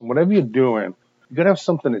whatever you're doing, you gotta have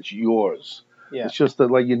something that's yours. Yeah. It's just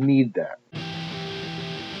that like you need that.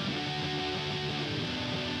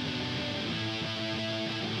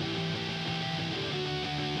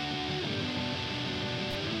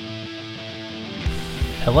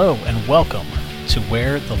 Hello and welcome to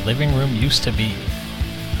Where the Living Room Used to Be,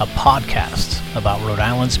 a podcast about Rhode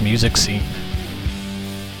Island's music scene.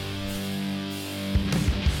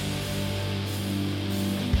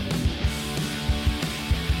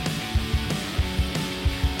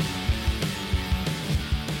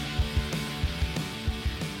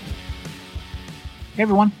 Hey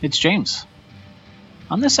everyone, it's James.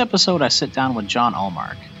 On this episode, I sit down with John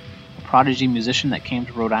Allmark, a prodigy musician that came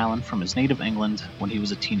to Rhode Island from his native England when he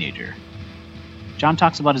was a teenager. John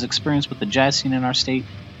talks about his experience with the jazz scene in our state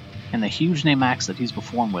and the huge name acts that he's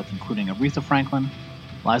performed with, including Aretha Franklin,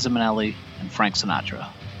 Liza Minnelli, and Frank Sinatra.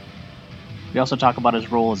 We also talk about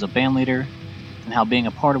his role as a band leader and how being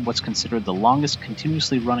a part of what's considered the longest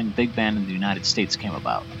continuously running big band in the United States came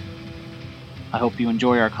about. I hope you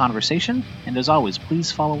enjoy our conversation, and as always, please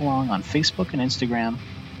follow along on Facebook and Instagram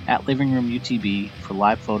at Living Room UTB for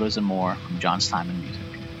live photos and more from John's time in music.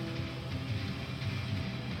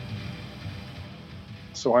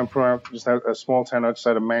 So I'm from just a small town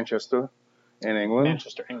outside of Manchester in England.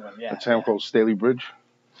 Manchester, England, yeah. A town called Stalybridge,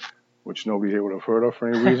 which nobody here would have heard of for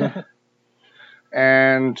any reason.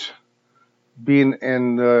 And being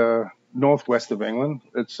in the northwest of England,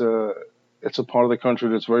 it's a part of the country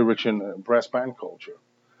that's very rich in brass band culture.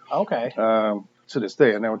 Okay. To this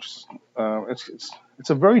day, and now it's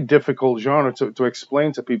a very difficult genre to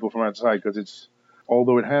explain to people from outside because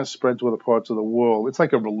although it has spread to other parts of the world, it's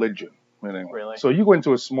like a religion in England. Really? So you go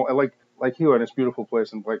into a small like here in this beautiful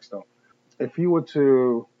place in Blakestown. If you were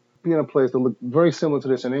to be in a place that looked very similar to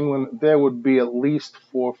this in England, there would be at least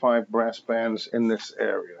 4 or 5 brass bands in this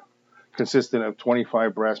area, consisting of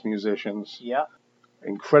 25 brass musicians. Yeah.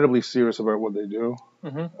 Incredibly serious about what they do.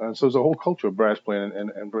 Mm-hmm. And so there's a whole culture of brass playing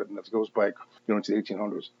in Britain that goes back, into the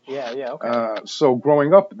 1800s. Yeah, okay. So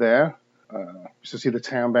growing up there, used to see the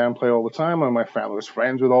town band play all the time, and my family was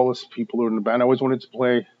friends with all these people who were in the band. I always wanted to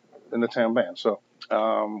play in the town band. So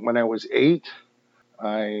when I was 8,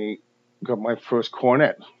 I got my first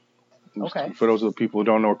cornet. Okay. For those of the people who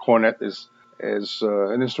don't know, a cornet is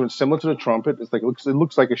an instrument similar to the trumpet. It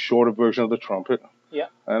looks like a shorter version of the trumpet. Yeah.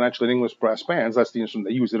 And actually, in English brass bands, that's the instrument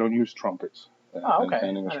they use. They don't use trumpets. Okay.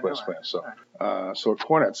 In English brass bands. So a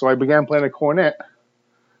cornet. So I began playing a cornet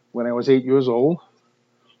when I was 8 years old.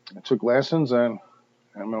 I took lessons, and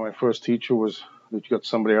my first teacher was that you got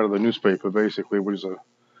somebody out of the newspaper, basically, was a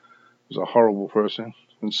horrible person.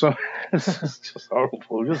 And so it's just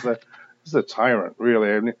horrible. Just a tyrant,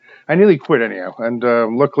 really. I nearly quit anyhow, and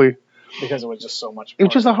luckily, because it was just so much. It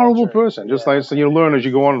was just a horrible culture. person. Just like so, you learn as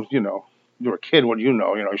you go on. You're a kid. What do you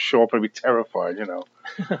know? Show up and be terrified.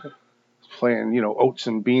 Playing oats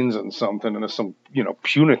and beans and something, and there's some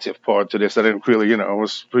punitive part to this that I didn't really I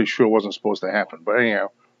was pretty sure wasn't supposed to happen. But anyhow,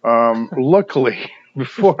 luckily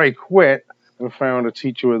before I quit, I found a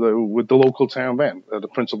teacher with the local town band, the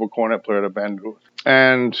principal cornet player of the band,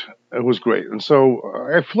 and it was great. And so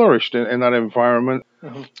I flourished in that environment.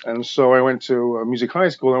 Mm-hmm. And so I went to music high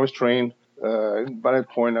school. I was trained. By that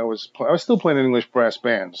point, I was still playing in English brass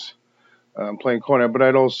bands, playing cornet, but I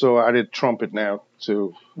added trumpet now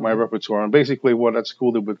to my repertoire. And basically, what at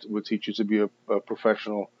school they would teach you to be a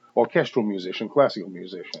professional orchestral musician, classical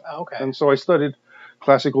musician. Okay. And so I studied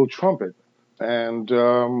classical trumpet, and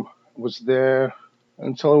was there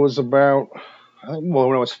until it was about,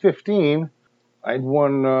 when I was 15, I'd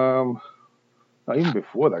won, even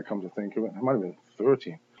before that, come to think of it, I might have been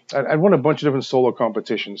 13. I'd won a bunch of different solo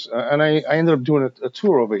competitions, and I ended up doing a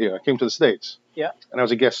tour over here. I came to the States. Yeah. And I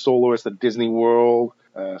was a guest soloist at Disney World,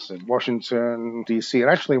 Washington, D.C., and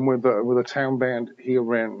actually with a town band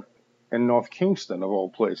here in North Kingston, of all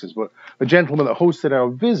places. But the gentleman that hosted our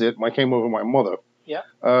visit, I came over with my mother,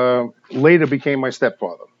 later became my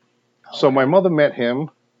stepfather. So my mother met him,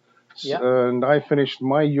 and I finished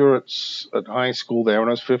my year at high school there when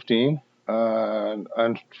I was 15,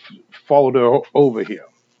 and followed her over here.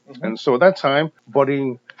 Mm-hmm. And so at that time,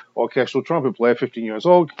 budding orchestral trumpet player, 15 years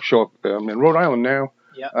old, show up in Rhode Island now.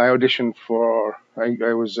 Yeah. I auditioned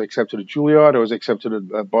I was accepted at Juilliard, I was accepted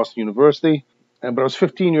at Boston University, but I was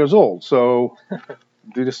 15 years old, so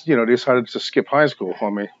they decided to skip high school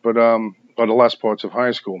for me, but or the last parts of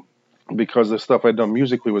high school, because the stuff I'd done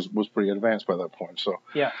musically was pretty advanced by that point.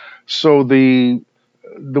 So the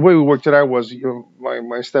way we worked it out was,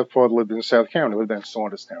 my stepfather lived in South County, lived in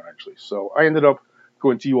Saunderstown actually. So I ended up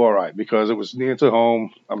going to URI because it was near to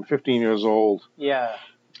home. I'm 15 years old. Yeah.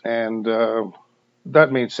 And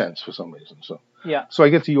that made sense for some reason. So Yeah. So I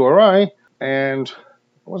get to URI, and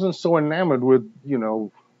I wasn't so enamored with,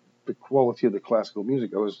 the quality of the classical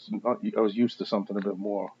music. I was used to something a bit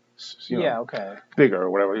more, Okay. bigger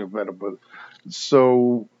or whatever, better. But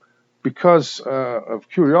so because of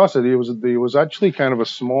curiosity, there was actually kind of a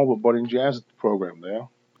small but budding jazz program there.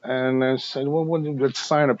 And I said, well, what is a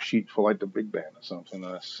sign-up sheet for like the big band or something?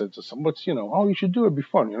 And I said to someone, but oh, you should do it. It'd be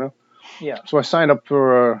fun. Yeah. So I signed up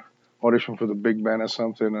for audition for the big band or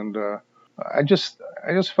something, and I just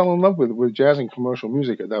fell in love with jazz and commercial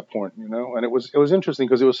music at that point, And it was interesting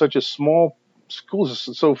because it was such a small school,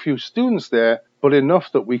 so few students there, but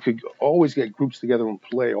enough that we could always get groups together and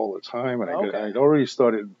play all the time. And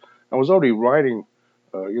I was already writing,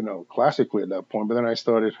 classically at that point, but then I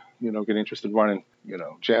started, getting interested in running,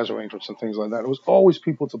 jazz arrangements and things like that. It was always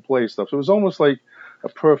people to play stuff. So it was almost like a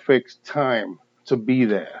perfect time to be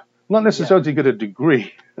there. Not necessarily to get a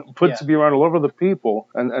degree, but to be around a lot of other people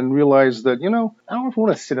and realize that, I don't know if I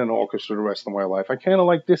want to sit in an orchestra the rest of my life. I kind of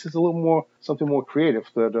like this. It's a little more, something more creative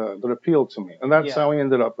that appealed to me. And that's how I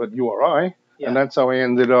ended up at URI. Yeah. And that's how I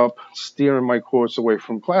ended up steering my course away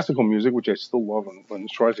from classical music, which I still love and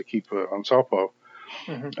try to keep on top of,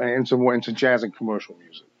 and into jazz and commercial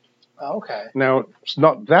music. Oh, okay. Now, it's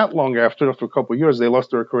not that long after a couple of years, they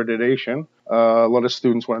lost their accreditation. A lot of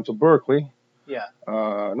students went to Berkeley. Yeah.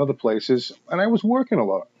 And other places, and I was working a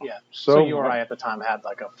lot. Yeah. So URI at the time had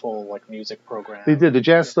like a full music program. They did. The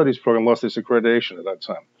jazz studies program lost its accreditation at that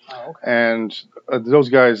time. Oh, okay. And those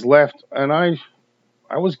guys left, and I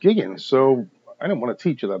was gigging, so I didn't want to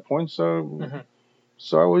teach at that point. So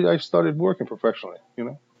I started working professionally.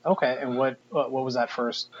 Okay. And what was that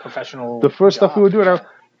first professional? The first job? stuff we were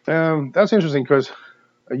doing. That's interesting because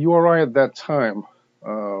at URI at that time,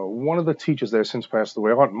 one of the teachers there since passed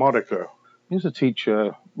away, Art Modica. He used to teach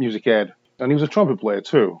music ed, and he was a trumpet player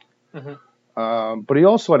too. But he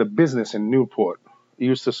also had a business in Newport. He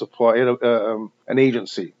used to supply an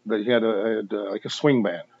agency that he had like a swing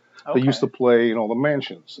band. Okay. They used to play in all the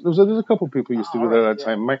mansions. There's a couple of people who used to do that at that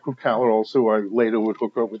time. Mike Rucaller also, who I later would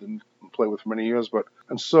hook up with and play with for many years.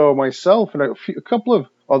 And so myself and a couple of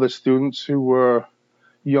other students who were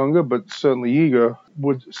younger but certainly eager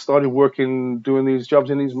started working, doing these jobs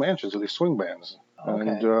in these mansions or these swing bands. Okay.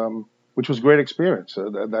 And which was a great experience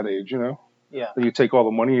at that age, Yeah. You take all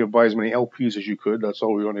the money, you buy as many LPs as you could. That's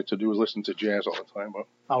all we wanted to do was listen to jazz all the time. But,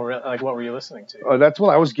 oh, really? Like, what were you listening to? That's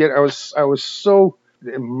what I was getting. I was so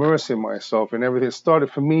immersing myself in everything. It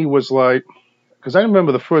started for me was like, because I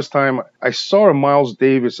remember the first time I saw a Miles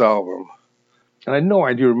Davis album, and I had no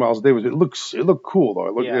idea who Miles Davis. It looked cool though.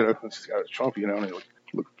 It looked, it's got a trumpet, and it looked.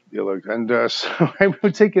 And so I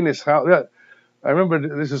remember taking this house. I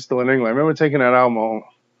remember this is still in England. I remember taking that album home.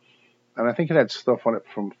 And I think it had stuff on it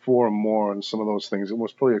from Four and More and some of those things. It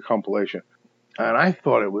was probably a compilation. And I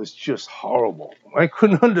thought it was just horrible. I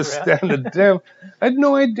couldn't understand the damn. I had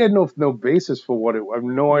no idea, no basis for what it was. I have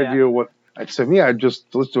no idea what. To me, I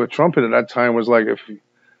just listened to a trumpet at that time was like, if it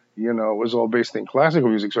was all based in classical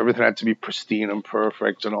music. So everything had to be pristine and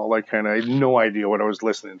perfect and all that kind of. I had no idea what I was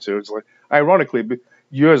listening to. It's like, ironically,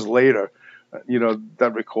 years later,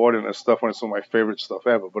 that recording and stuff, one of some of my favorite stuff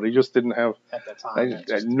ever. But he just didn't have. At the time,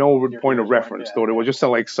 I had no point of reference. Thought it was just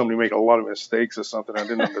like somebody make a lot of mistakes or something I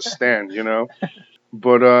didn't understand,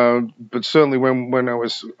 But certainly when I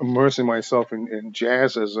was immersing myself in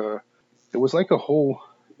jazz it was like a whole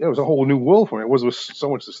new world for me. It was so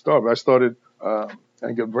much to start. But I started.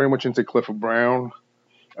 I got very much into Clifford Brown.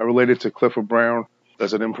 I related to Clifford Brown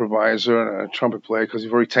as an improviser and a trumpet player because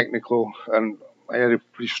he's very technical and. I had a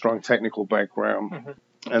pretty strong technical background.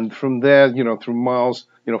 And from there, through Miles,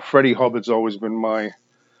 Freddie Hubbard's always been my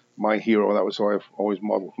hero. That was who I've always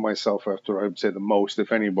modeled myself after, I would say the most,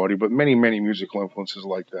 if anybody, but many, many musical influences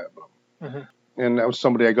like that. And that was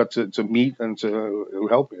somebody I got to meet and who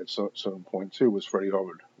helped me at some point, too, was Freddie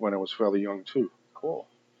Hubbard when I was fairly young, too. Cool.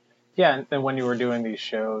 Yeah, and when you were doing these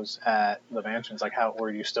shows at the mansions,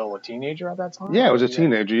 were you still a teenager at that time? Yeah, I was a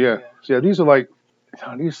teenager, yeah. So, these are like,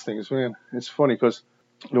 these things, man, it's funny because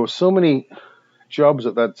there were so many jobs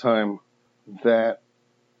at that time that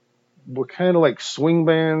were kind of like swing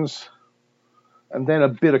bands and then a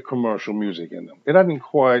bit of commercial music in them. It hadn't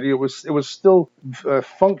quite, it was still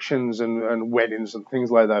functions and weddings and things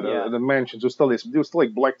like that. The mansions were still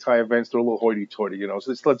like black tie events. They're a little hoity-toity, so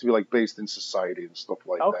it still had to be like based in society and stuff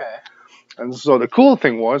like that. And so the cool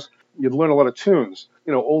thing was, you'd learn a lot of tunes,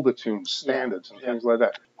 older tunes, standards, and things like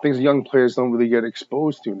that. Things young players don't really get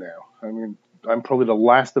exposed to now. I mean, I'm probably the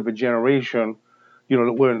last of a generation, that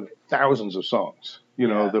learned thousands of songs,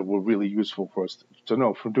 that were really useful for us to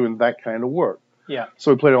know from doing that kind of work. Yeah.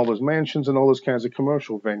 So we played all those mansions and all those kinds of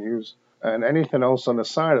commercial venues. And anything else on the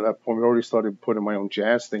side at that point, we already started putting my own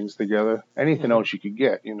jazz things together. Anything else you could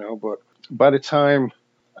get, But by the time,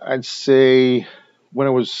 I'd say, by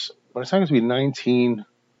the time I was to be 19,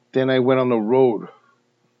 then I went on the road.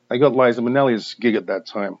 I got Liza Minnelli's gig at that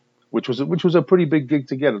time, which was a pretty big gig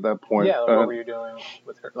to get at that point. Yeah, what were you doing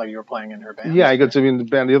with her? Like, you were playing in her band? Yeah, I got to be in the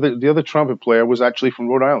band. The other trumpet player was actually from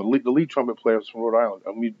Rhode Island. The lead trumpet player was from Rhode Island,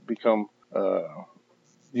 and we'd become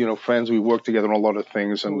friends. We worked together on a lot of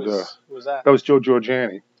things. And who was that? That was Joe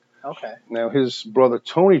Giorgiani. Okay. Now, his brother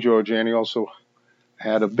Tony Giorgiani also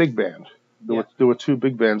had a big band. There were two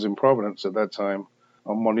big bands in Providence at that time.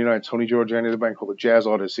 On Monday night, Tony Giorgiani had a band called the Jazz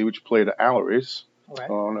Odyssey, which played at Allery's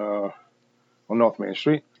on North Main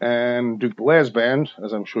Street. And Duke Blair's band,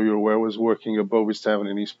 as I'm sure you're aware, was working at Bovie's Tavern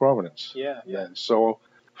in East Providence. Yeah. And so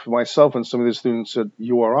for myself and some of the students at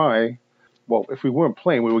URI, well, if we weren't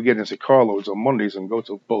playing, we would get into carloads on Mondays and go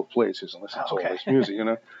to both places and listen to all this music,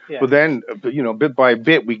 Yeah. But then, bit by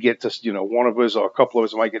bit, we get to, one of us or a couple of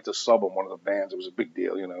us might get to sub on one of the bands. It was a big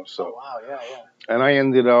deal, So. Oh, wow, yeah. And I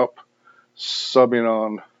ended up subbing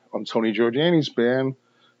on Tony Giorgiani's band,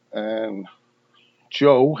 and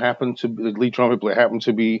Joe the lead trumpet player, happened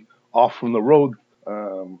to be off from the road,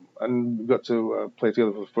 and we got to play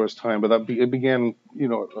together for the first time. But it began,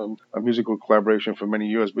 a musical collaboration for many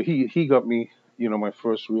years. But he got me, my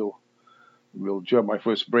first real job, my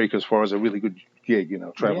first break as far as a really good gig,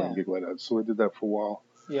 traveling gig like that. So I did that for a while.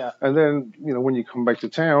 Yeah. And then, when you come back to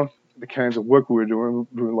town, the kinds of work we were doing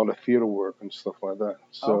a lot of theater work and stuff like that.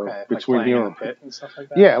 So between like playing in the pit and stuff like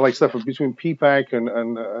that. Yeah, like stuff between PPAC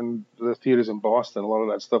and the theaters in Boston, a lot of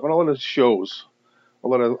that stuff, and a lot of shows, a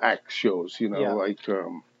lot of act shows, like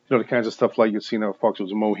the kinds of stuff like you'd see now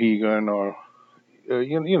Foxwoods Mohegan or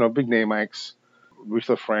big name acts,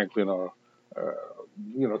 Aretha Franklin or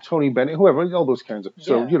Tony Bennett, whoever, all those kinds of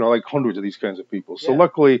like hundreds of these kinds of people. So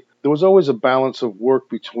luckily there was always a balance of work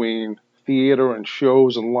between theater and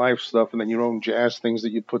shows and live stuff, and then your own jazz things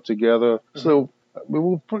that you put together. So,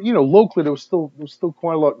 locally there was still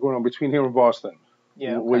quite a lot going on between here and Boston,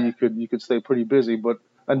 where you could stay pretty busy,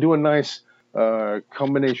 and do a nice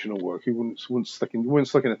combination of work. You weren't stuck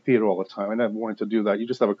in a theater all the time. I never wanted to do that. You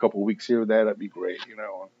just have a couple of weeks here or there, that'd be great,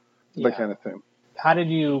 that kind of thing. How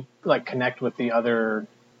did you connect with the other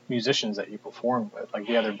musicians that you perform with, like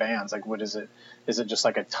the other bands? Like, what is it? Is it just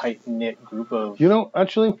like a tight knit group of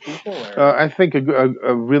actually people? I think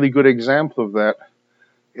a really good example of that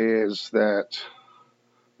is that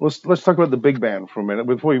let's talk about the big band for a minute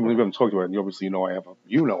before we even talk about it. Obviously, I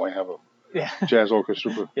have a jazz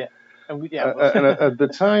orchestra. And at the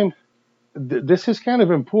time, this is kind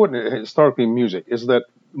of important historically in music, is that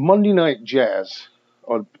Monday night jazz,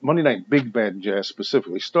 or Monday night big band jazz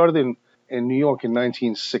specifically, started in New York in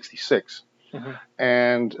 1966.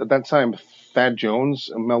 And at that time, Thad Jones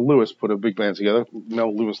and Mel Lewis put a big band together.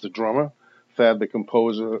 Mel Lewis, the drummer, Thad, the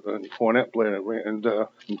composer and cornet player, and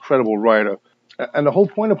incredible writer. And the whole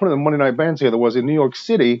point of putting the Monday night band together was in New York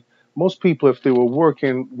City, most people, if they were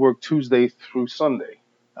working, worked Tuesday through Sunday.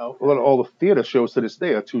 Okay. All the theater shows to this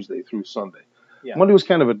day are Tuesday through Sunday. Yeah. Monday was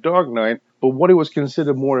kind of a dark night, but what it was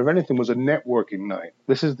considered more of anything was a networking night.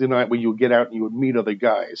 This is the night where you would get out and you would meet other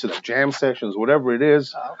guys. Jam sessions, whatever it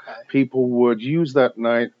is, people would use that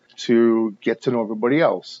night to get to know everybody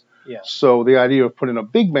else. Yeah. So the idea of putting a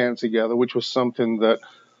big band together, which was something that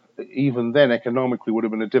even then economically would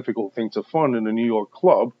have been a difficult thing to fund in a New York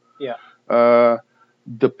club,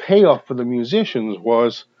 the payoff for the musicians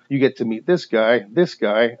was you get to meet this guy,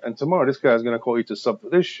 and tomorrow this guy's going to call you to sub for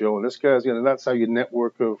this show, and this guy's going to, that's how your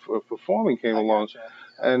network of performing came along.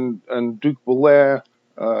 Gotcha. And Duke Belair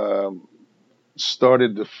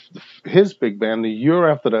started his big band. The year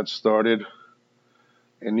after that started,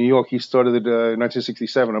 in New York, he started it in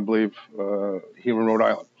 1967, I believe, here in Rhode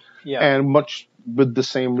Island. Yeah. And much with the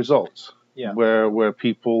same results. Yeah. Where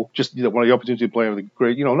people just wanted the opportunity to play with a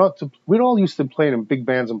great, we'd all used to playing in big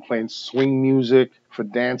bands and playing swing music for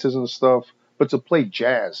dances and stuff, but to play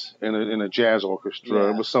jazz in a jazz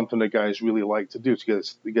orchestra was something that guys really liked to do, to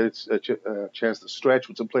get a chance to stretch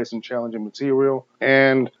with some play some challenging material,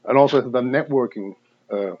 and also the networking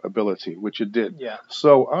ability, which it did. Yeah.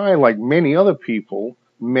 So I, like many other people,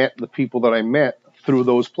 met the people that I met through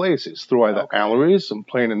those places, through either Allery's and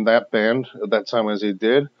playing in that band at that time as they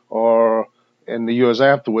did, or in the years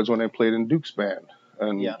afterwards when I played in Duke's band.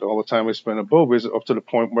 And all the time I spent at Bovie's, up to the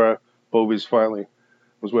point where Bovie's finally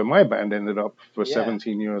was where my band ended up for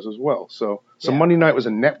 17 years as well. So Monday night was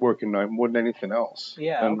a networking night more than anything else.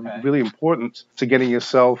 Yeah, and really important to getting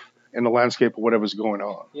yourself in the landscape of whatever's going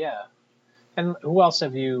on. Yeah. And who else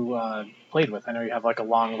have you played with? I know you have like a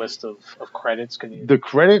long list of credits. The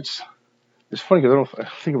credits, It's funny because I don't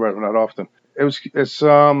think about it that often.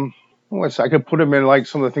 I could put him in like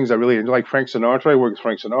some of the things I really enjoy, like Frank Sinatra. I worked with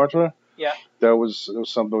Frank Sinatra. Yeah. That was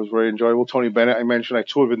something that was very enjoyable. Tony Bennett, I mentioned. I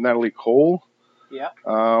toured with Natalie Cole. Yeah.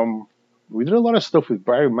 We did a lot of stuff with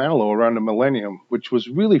Barry Manilow around the Millennium, which was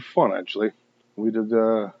really fun, actually. We did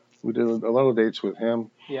a lot of dates with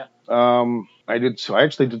him. Yeah. I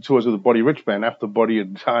actually did tours with the Buddy Rich band after Buddy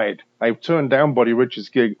had died. I turned down Buddy Rich's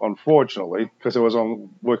gig, unfortunately, because I was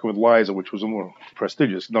working with Liza, which was a more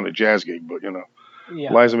prestigious, not a jazz gig, but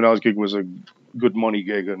Yeah. Liza Minnelli's gig was a good money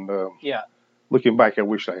gig, and Yeah. looking back, I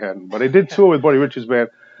wish I hadn't. But I did tour with Buddy Rich's band.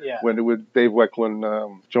 Yeah. When with Dave Weckland,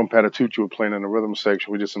 John Patitucci were playing in the rhythm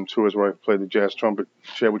section. We did some tours where I played the jazz trumpet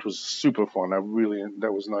chair, which was super fun.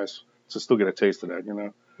 That was nice to still get a taste of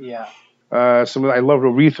that, Yeah. I loved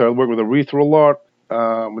Aretha. I worked with Aretha a lot.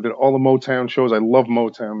 We did all the Motown shows. I love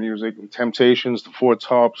Motown music. Temptations, the Four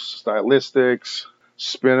Tops, Stylistics,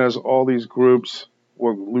 Spinners, all these groups.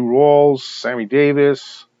 Worked with Lou Rawls, Sammy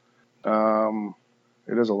Davis.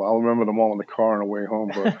 It is a lot. I'll remember them all in the car on the way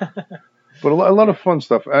home, but a lot of fun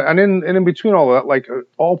stuff. And in between all of that, like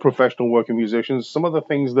all professional working musicians, some of the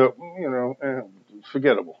things that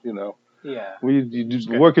forgettable. Yeah.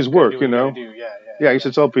 Work is work. Yeah. I used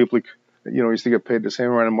to tell people, I used to get paid the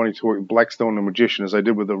same amount of money to work with Blackstone the Magician as I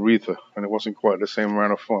did with Aretha, and it wasn't quite the same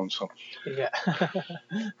amount of fun. So Yeah.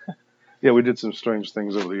 yeah, we did some strange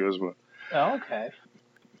things over the years, but. Oh, okay.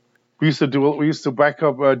 We used to back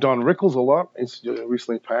up Don Rickles a lot. It's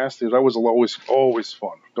recently passed. That was always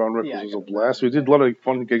fun. Don Rickles was a blast. We did a lot of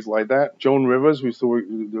fun gigs like that. Joan Rivers, we used to work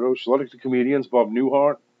with a lot of the comedians. Bob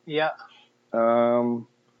Newhart. Yeah.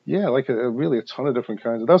 Like really a ton of different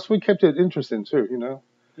kinds. That's what kept it interesting too.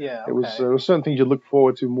 Yeah. It was there were certain things you look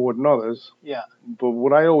forward to more than others. Yeah. But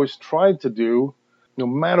what I always tried to do, no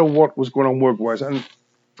matter what was going on work-wise, and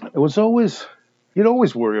it was always. You'd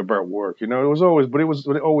always worry about work, but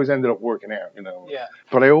it always ended up working out, Yeah.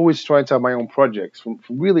 But I always tried to have my own projects. From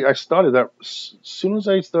really, I started that as soon as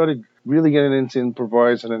I started really getting into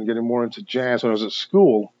improvising and getting more into jazz when I was at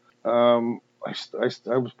school. I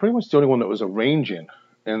was pretty much the only one that was arranging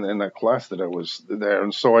in that class that I was there,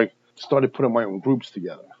 and so I started putting my own groups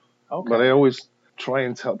together. Okay. But I always try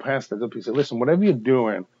and pass that up. He said, "Listen, whatever you're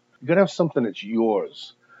doing, you gotta have something that's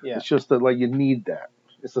yours. Yeah. It's just that you need that."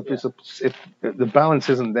 If the balance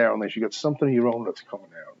isn't there unless you got something of your own that's coming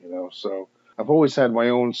out, So I've always had my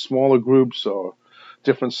own smaller groups or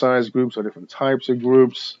different size groups or different types of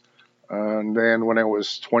groups. And then when I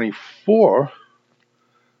was 24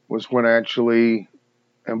 was when I actually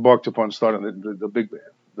embarked upon starting the big band,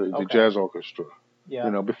 the jazz orchestra.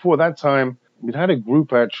 Yeah. Before that time, we'd had a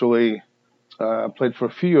group actually, played for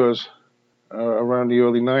a few years around the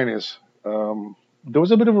early 90s. There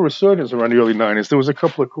was a bit of a resurgence around the early 90s. There was a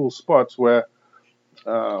couple of cool spots where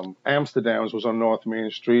Amsterdam's was on North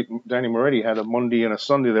Main Street. Danny Moretti had a Monday and a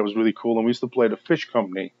Sunday that was really cool, and we used to play the Fish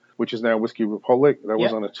Company, which is now Whiskey Republic. That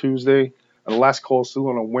was on a Tuesday. And Last Call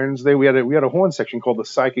Saloon on a Wednesday. We had a horn section called the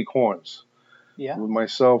Psychic Horns. Yeah. With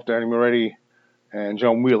myself, Danny Moretti, and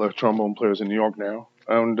John Wheeler, trombone players in New York now.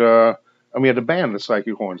 And we had a band, the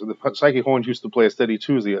Psychic Horns. And the Psychic Horns used to play a steady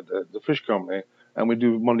Tuesday at the Fish Company. And we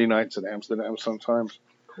do Monday nights at Amsterdam sometimes.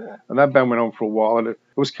 Cool. And that band went on for a while. And it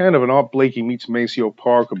was kind of an Art Blakey meets Maceo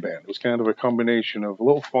Parker band. It was kind of a combination of a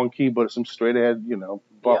little funky, but some straight ahead,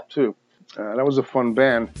 bop too. That was a fun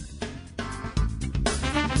band.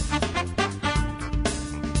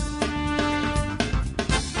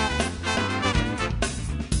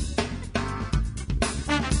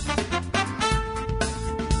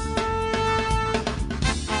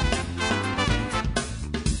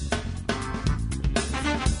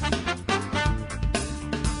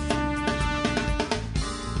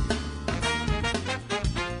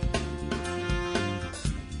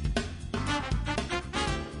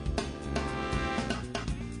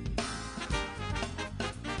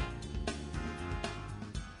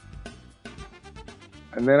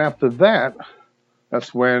 And then after that,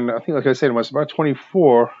 that's when, I think, like I said, when I was about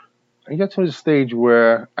 24, I got to the stage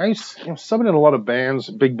where I subbed in a lot of bands,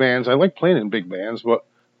 big bands. I like playing in big bands, but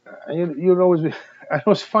I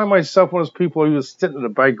always find myself one of those people who was sitting at the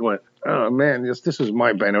back going, "Oh man, this is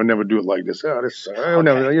my band. I would never do it like this. I would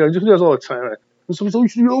never, just do this all the time." So you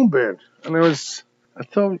should do your own band. And I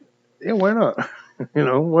thought, yeah, why not?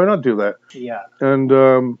 Why not do that? Yeah.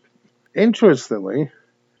 And interestingly,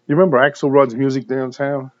 you remember Axelrod's Music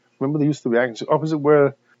downtown? Remember they used to be opposite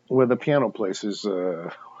where the piano place is,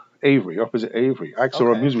 Avery, opposite Avery.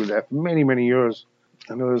 Axelrod Music was there for many, many years.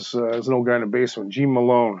 And there's an old guy in the basement, Gene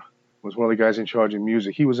Malone, was one of the guys in charge of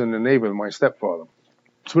music. He was in the neighborhood with my stepfather.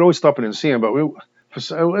 So we'd always stop in and see him. But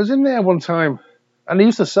I was in there one time. And they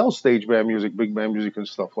used to sell stage band music, big band music, and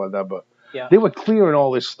stuff like that. But Yeah. they were clearing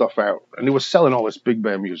all this stuff out, and they were selling all this big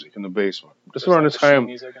band music in the basement. Just around like the time,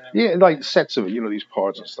 music and everything. yeah, like sets of it, these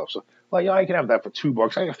parts and stuff. So, like, I can have that for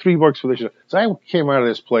 $2. I have $3 for this. So I came out of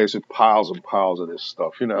this place with piles and piles of this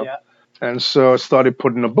stuff, Yeah. And so I started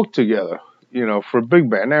putting a book together, for a big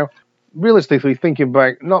band. Now, realistically, thinking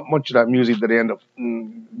back, not much of that music that ended up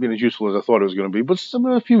being as useful as I thought it was going to be, but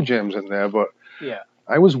a few gems in there. But Yeah.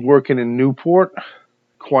 I was working in Newport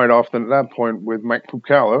quite often at that point with Mike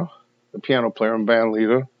Pucala, the piano player and band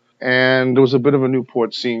leader, and there was a bit of a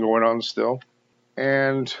Newport scene going on still.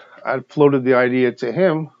 And I floated the idea to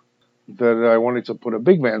him that I wanted to put a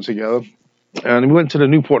big band together. And we went to the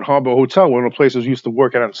Newport Harbor Hotel, one of the places we used to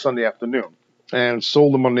work at on Sunday afternoon, and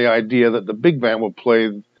sold them on the idea that the big band would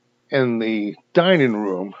play in the dining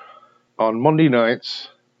room on Monday nights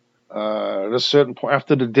at a certain point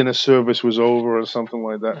after the dinner service was over or something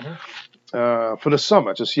like that. Mm-hmm. For the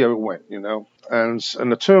summer to see how it went, And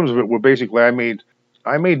the terms of it were basically I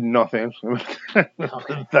made nothing. Okay.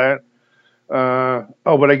 That.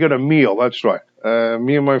 But I got a meal. That's right.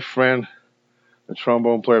 Me and my friend, the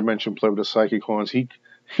trombone player I mentioned, played with the Psychic Horns. He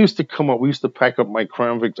used to come up. We used to pack up my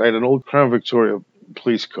Crown Victoria. I had an old Crown Victoria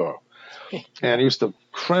police car, and I used to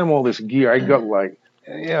cram all this gear. I got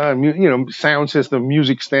sound system,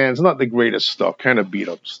 music stands, not the greatest stuff, kind of beat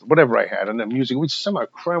up, whatever I had, and then music. We'd somehow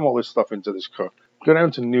cram all this stuff into this car. Go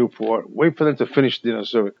down to Newport, wait for them to finish dinner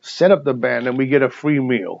service, set up the band, and we get a free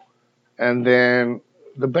meal. And then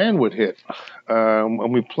the band would hit,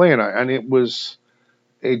 and we play, and it was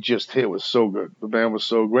so good. The band was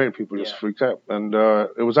so great, people just freaked out. And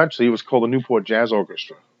it was called the Newport Jazz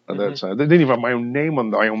Orchestra at that time. They didn't even have my own name on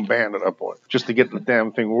my own band at that point, just to get the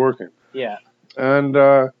damn thing working. Yeah. And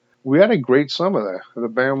we had a great summer there. The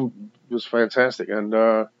band was fantastic, and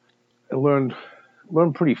I learned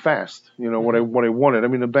pretty fast. What I wanted. I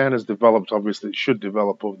mean, the band has developed. Obviously, it should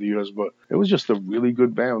develop over the years, but it was just a really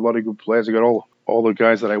good band. A lot of good players. I got all the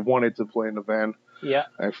guys that I wanted to play in the band. Yeah.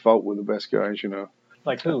 I felt were the best guys.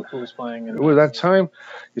 Like who? Who was playing? At that time,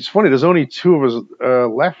 it's funny. There's only two of us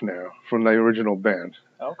left now from the original band.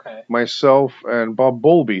 Okay. Myself and Bob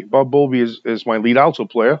Bowlby. Bob Bowlby is my lead alto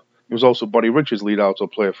player. He was also Buddy Rich's lead alto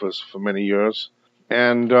player for many years.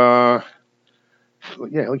 And,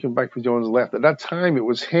 looking back to Jones left. At that time, it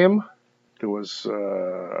was him. There was,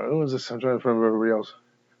 who was this? I'm trying to remember everybody else.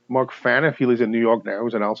 Mark Faniff, he lives in New York now.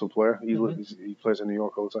 He's an alto player. He plays in New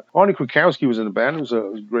York all the time. Arnie Kwiatkowski was in the band. He was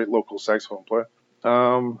a great local saxophone player.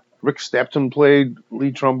 Rick Stepton played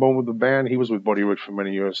lead trombone with the band. He was with Buddy Rich for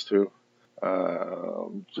many years, too.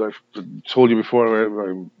 I've told you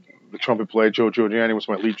before, the trumpet player, Joe Giorgiani, was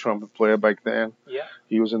my lead trumpet player back then. Yeah.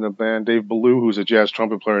 He was in the band. Dave Ballou, who's a jazz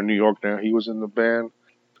trumpet player in New York now, he was in the band.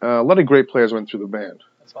 A lot of great players went through the band.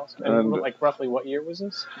 That's awesome. And roughly what year was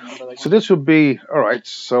this? So this would be, all right,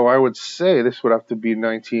 so I would say this would have to be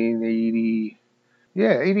 1980.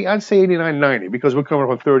 Yeah, 80. I'd say 89, 90, because we're coming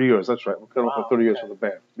up on 30 years. That's right. We're coming up on 30 years for the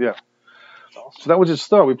band. Yeah. That's awesome. So that was its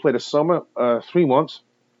start. We played a summer, 3 months.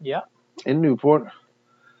 Yeah. In Newport.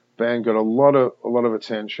 Band got a lot of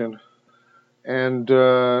attention, and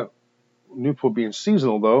Newport being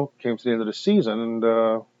seasonal though came to the end of the season,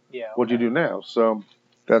 and what do you do now? So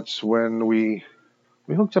that's when we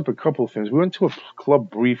hooked up a couple of things. We went to a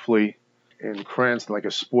club briefly in Cranston, like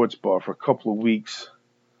a sports bar, for a couple of weeks,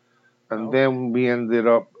 and then we ended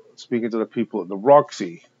up speaking to the people at the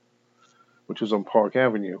Roxy, which was on Park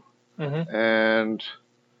Avenue, and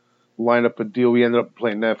lined up a deal. We ended up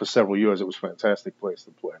playing there for several years. It was a fantastic place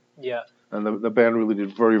to play. Yeah. And the band really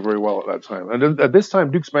did very, very well at that time. And at this time,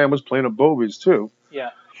 Duke's band was playing at Bowie's too. Yeah.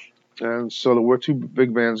 And so there were two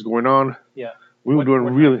big bands going on. Yeah. We were doing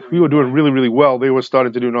really, really well. They were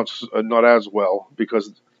starting to do not as well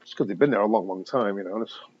because they've been there a long, long time.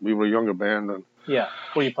 We were a younger band. And yeah.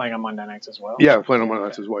 Were you playing on Monday nights as well? Yeah, playing on Monday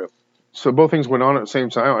nights as well. So both things went on at the same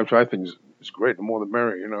time. I think it's great. The more the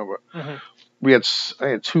merrier, But I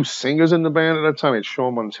had two singers in the band at that time. I had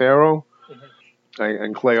Sean Montero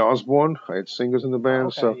and Clay Osborne. I had singers in the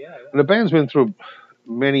band. And the band's been through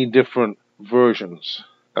many different versions.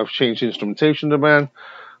 I've changed instrumentation in the band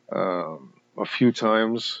a few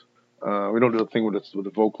times. We don't do the thing with the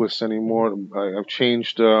vocalists anymore. I've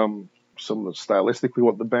changed some of the stylistically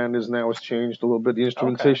what the band is now has changed a little bit. The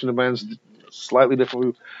instrumentation of the band's slightly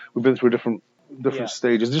different. We've been through different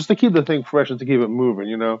stages just to keep the thing fresh and to keep it moving.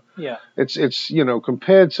 Yeah. It's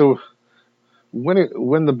compared to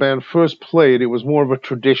when the band first played, it was more of a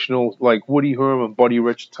traditional like Woody Herman, Buddy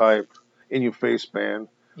Rich type in your face band.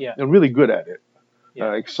 Yeah. And really good at it.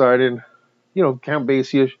 Yeah. Excited, Count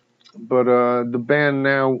Basie-ish. But the band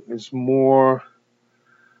now is more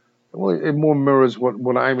Well, it more mirrors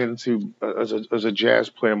what I'm into as a jazz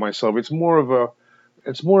player myself. It's more of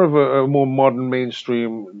a more modern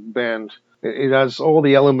mainstream band. It has all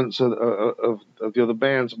the elements of the other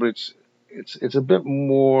bands, but it's a bit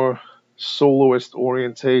more soloist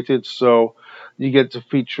orientated. So you get to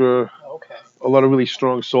feature Okay. a lot of really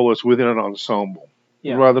strong soloists within an ensemble,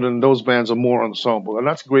 Yeah. rather than those bands are more ensemble, and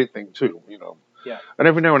that's a great thing too. Yeah. And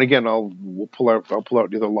every now and again, I'll pull out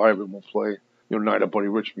the other live and we'll play Night of Buddy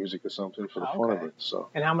Rich music or something for the fun of it. So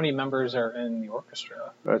And how many members are in the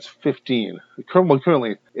orchestra? that's 15.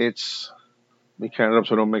 Currently, it's let me count it up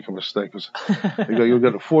so I don't make a mistake. Cause you'll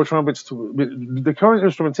get 4 trumpets. The current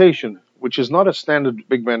instrumentation, which is not a standard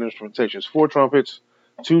big band instrumentation, is 4 trumpets,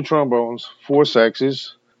 2 trombones, 4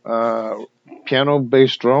 saxes, piano,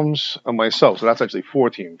 bass, drums, and myself. So that's actually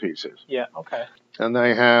 14 pieces. Yeah. Okay. And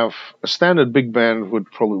I have a standard big band would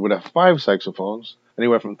have 5 saxophones,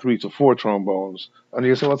 anywhere from 3 to 4 trombones. And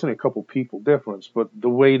you say, well, it's only a couple people difference, but the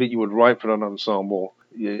way that you would write for an ensemble,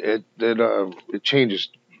 it changes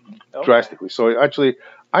drastically. So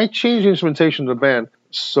I changed the instrumentation of the band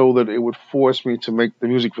so that it would force me to make the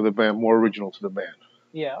music for the band more original to the band.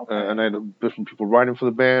 Yeah. Okay. And I had different people writing for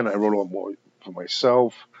the band. I wrote a lot more for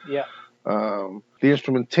myself. Yeah. The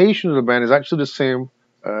instrumentation of the band is actually the same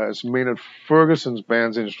as Maynard Ferguson's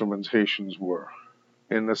band's instrumentations were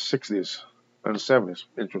in the 60s and 70s.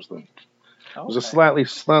 Interesting. It was a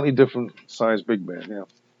slightly different size big band, yeah.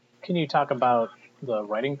 Can you talk about the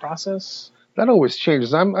writing process? That always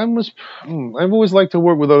changes. I've always liked to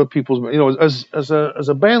work with other people's. As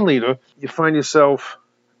a band leader, you find yourself.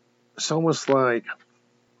 It's almost like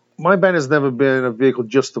my band has never been a vehicle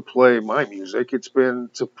just to play my music. It's been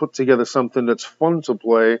to put together something that's fun to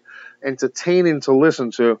play, entertaining to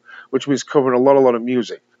listen to, which means covering a lot of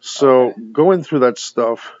music. So going through that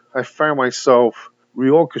stuff, I found myself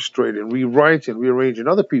reorchestrating, rewriting, rearranging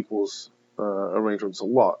other people's arrangements a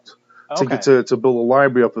lot. To build a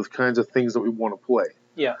library up of kinds of things that we want to play.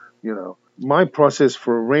 Yeah. My process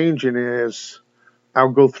for arranging is I'll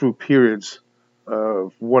go through periods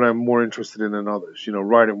of what I'm more interested in than others,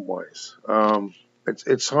 writing wise.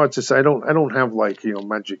 It's hard to say. I don't have like,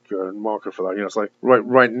 magic marker for that. It's like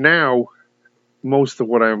right now, most of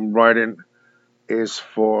what I'm writing is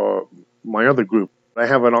for my other group. I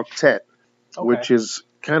have an octet, which is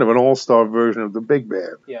kind of an all-star version of the big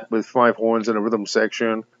band with 5 horns and a rhythm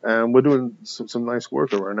section, and we're doing some nice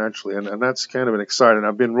work around actually, and that's kind of an exciting.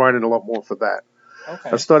 I've been writing a lot more for that.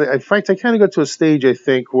 In fact, I kind of got to a stage, I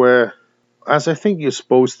think, where, as I think you're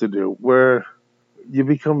supposed to do, where you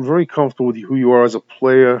become very comfortable with who you are as a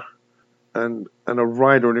player and a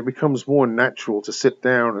writer, and it becomes more natural to sit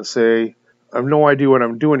down and say, I have no idea what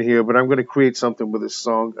I'm doing here, but I'm going to create something with this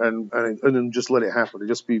song, and then just let it happen. It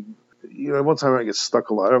just be, one time I get stuck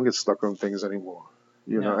a lot. I don't get stuck on things anymore.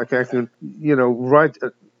 I can, write,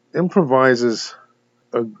 improvisers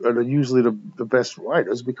are usually the best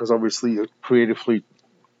writers because obviously you're creatively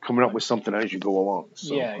coming up with something as you go along.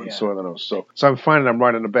 So I don't know. So I'm finding I'm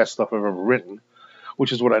writing the best stuff I've ever written,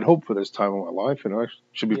 which is what I'd hope for this time of my life. I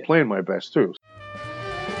should be playing my best too.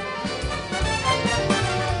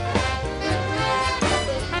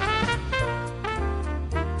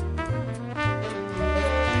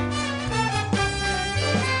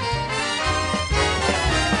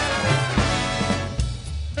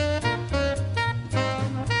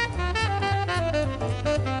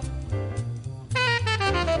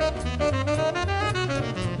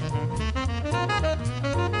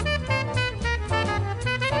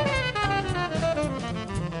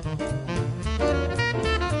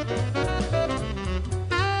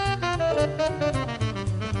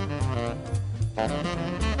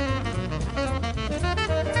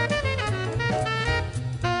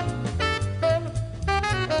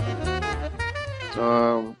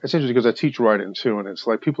 It's interesting because I teach writing too, and it's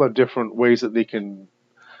like people have different ways that they can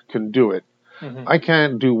do it. Mm-hmm. I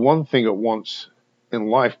can't do one thing at once in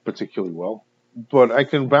life particularly well, but I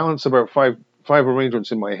can balance about five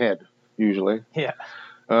arrangements in my head usually. Yeah.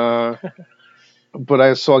 But I'll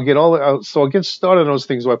get started on those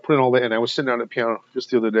things. So I put in all that, and I was sitting down at the piano just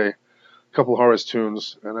the other day, a couple of Horace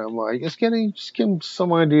tunes, and I'm like, just getting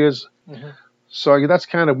some ideas. Mm-hmm. So that's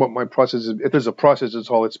kind of what my process is. If there's a process at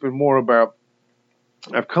all, it's been more about.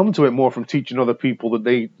 I've come to it more from teaching other people that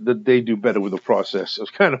they do better with the process. I was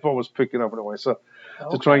kind of almost picking up on it myself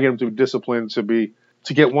to try and get them to be disciplined to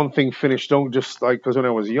get one thing finished. Don't just because when I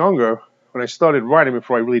was younger, when I started writing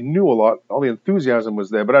before I really knew a lot, all the enthusiasm was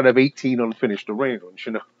there, but I'd have 18 unfinished arrangements.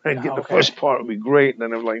 I'd get the first part would be great, and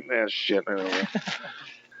then I'm like, shit. I don't know.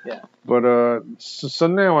 Yeah. But so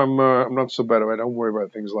now I'm not so bad. I don't worry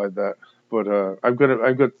about things like that. But I've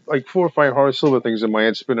got like 4 or 5 Horace Silver things in my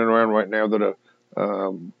head spinning around right now that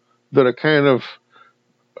are kind of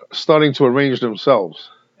starting to arrange themselves.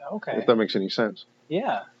 Okay. If that makes any sense.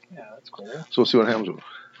 Yeah, that's cool. So we'll see what happens with it.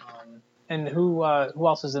 And who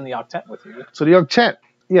else is in the octet with you? So the octet,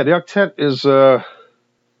 the octet is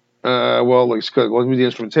well, let's go with the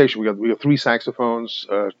instrumentation. We got 3 saxophones,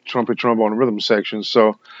 trumpet, trombone, and rhythm sections.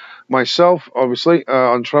 So myself, obviously,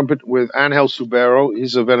 on trumpet with Angel Subero.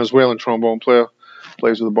 He's a Venezuelan trombone player,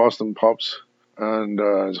 plays with the Boston Pops, and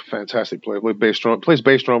is a fantastic player. Plays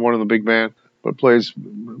bass trombone in the big band, but plays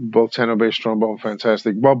both tenor, bass, trombone,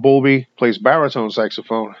 fantastic. Bob Bowlby plays baritone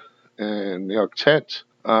saxophone and the octet.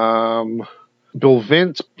 Bill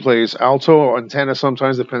Vint plays alto or tenor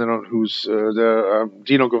sometimes, depending on who's there.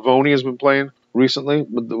 Dino Gavoni has been playing recently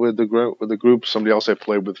with the group. Somebody else I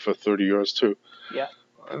played with for 30 years too. Yeah.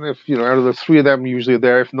 And if out of the 3 of them, usually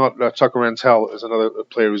there. If not, Tucker Rantel is another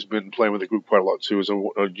player who's been playing with the group quite a lot too. Is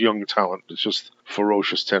a young talent. It's just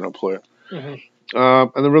ferocious tenor player. Mm-hmm.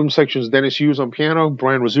 And the rhythm section is Dennis Hughes on piano,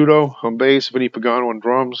 Brian Rizzuto on bass, Vinny Pagano on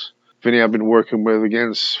drums. Vinny I've been working with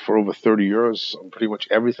again for over 30 years on pretty much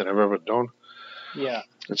everything I've ever done. Yeah.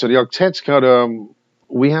 And so the octet's got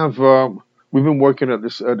we've been working at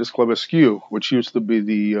this club Askew, which used to be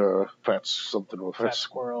the Fat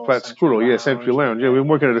Squirrel, Century Lounge. Yeah, we've been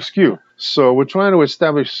working at Askew. So we're trying to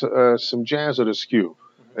establish some jazz at Askew.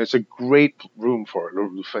 It's a great room for it.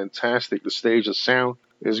 It's fantastic. The stage, the sound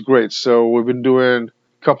is great. So we've been doing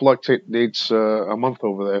a couple octet dates a month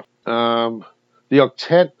over there. The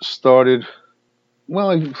octet started.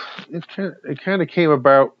 Well, it kind of came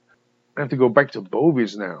about. I have to go back to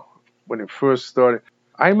Bowie's now, when it first started.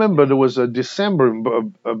 I remember there was a December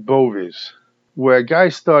of Bowie's where a guy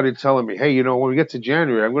started telling me, hey, when we get to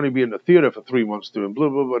January, I'm going to be in the theater for 3 months doing blah,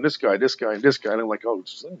 blah, blah, this guy, and this guy. And I'm like, oh,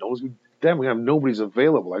 damn, we have nobody's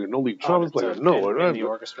available. I got no lead trumpet player. In the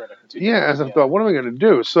orchestra. Yeah, as I thought, what am I going to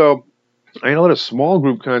do? So I had a lot of small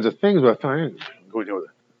group kinds of things, but I thought,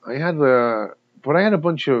 I had a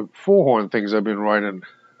bunch of 4-horn things I've been writing,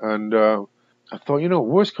 and I thought,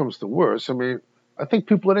 worst comes to worst. I mean, I think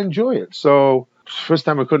people would enjoy it. So first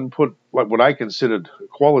time I couldn't put like what I considered a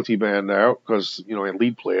quality band out because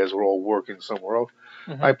lead players were all working somewhere else.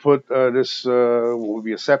 Mm-hmm. I put this what would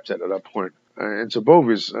be a septet at that point into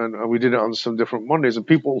Bowie's, and we did it on some different Mondays, and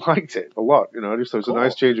people liked it a lot. Just it was a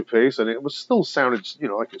nice change of pace, and it was still sounded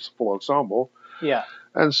like it's a full ensemble. Yeah.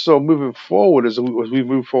 And so moving forward, as we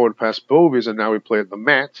move forward past Bowie's, and now we play at the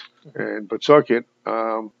Met in Pawtucket.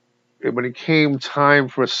 When it came time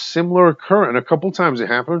for a similar occurrence, and a couple times it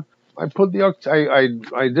happened, I put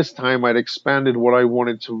this time I'd expanded what I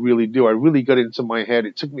wanted to really do. I really got into my head.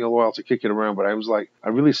 It took me a while to kick it around, but I was like, I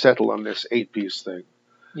really settled on this 8-piece thing.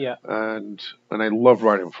 Yeah. And I love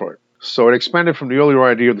writing for it. So it expanded from the earlier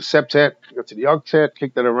idea of the septet, got to the octet,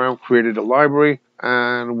 kicked that around, created a library,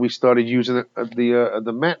 and we started using it at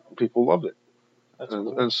the Met. People loved it.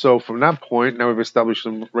 Cool. And so from that point, now we've established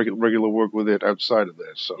some regular work with it outside of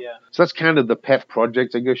there. So that's kind of the pet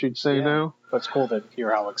project, I guess you'd say now. But it's cool to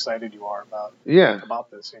hear how excited you are about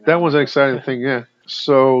this. That was an exciting thing, yeah.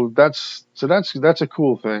 So that's a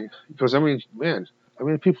cool thing because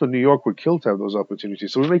people in New York would kill to have those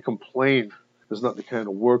opportunities. So we may complain there's not the kind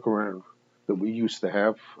of workaround that we used to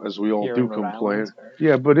have, as we all do complain.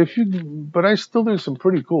 Yeah, but I still do some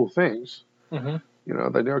pretty cool things. Mm-hmm.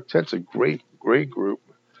 The New York Octet's a great group.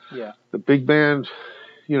 Yeah. The big band,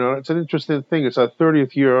 it's an interesting thing. It's our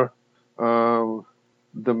 30th year.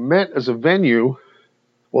 The Met as a venue,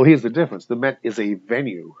 well, here's the difference. The Met is a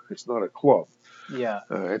venue. It's not a club. Yeah.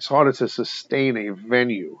 It's harder to sustain a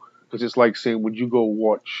venue because it's like saying, would you go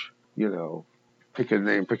watch, pick a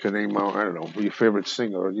name out, I don't know, your favorite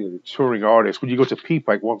singer or touring artist. Would you go to Peep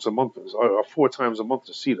once a month or 4 times a month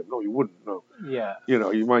to see them? No, you wouldn't. No. Yeah.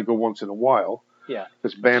 You might go once in a while. Yeah.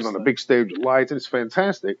 This band on a big stage with lights, and it's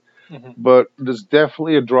fantastic. Mm-hmm. But there's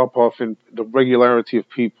definitely a drop-off in the regularity of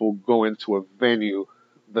people going to a venue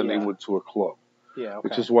than they would to a club. Yeah, okay.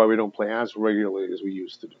 Which is why we don't play as regularly as we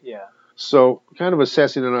used to do. Yeah. So kind of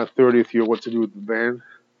assessing in our 30th year what to do with the band,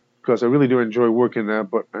 because I really do enjoy working there,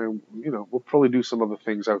 but we'll probably do some other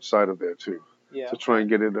things outside of there too. Yeah. To try and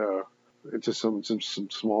get it into some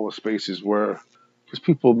smaller spaces because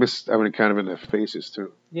people miss having it kind of in their faces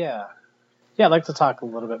too. Yeah. Yeah, I'd like to talk a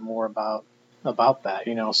little bit more about that.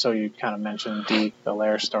 So you kind of mentioned Deke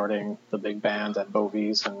Belair starting the big band at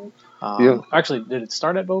Bowie's, and actually, did it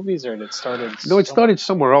start at Bowie's or did it start? No, it started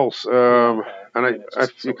somewhere else. And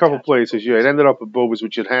a couple places. Yeah, it ended up at Bowie's,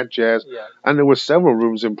 which had jazz, and there were several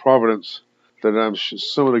rooms in Providence that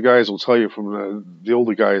some of the guys will tell you from the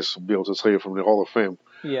older guys will be able to tell you from the Hall of Fame.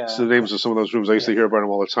 Yeah. So the names of some of those rooms, I used to hear about them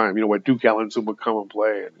all the time. Where Duke Ellington would come and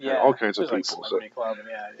play, and all kinds of people. Like club,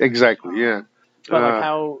 Exactly, yeah. But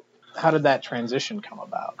how did that transition come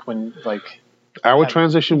about? When our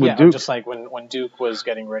transition with Duke, just like when Duke was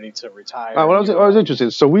getting ready to retire. I was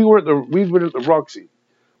interested. So we were at the Roxy.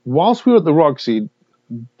 Whilst we were at the Roxy,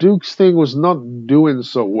 Duke's thing was not doing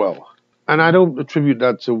so well, and I don't attribute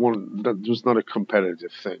that to that was not a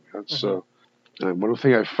competitive thing. That's one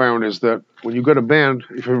thing I found is that when you got a band,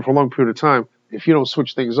 if you're for a long period of time, if you don't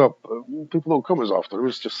switch things up, people don't come as often.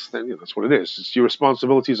 It's just that's what it is. It's your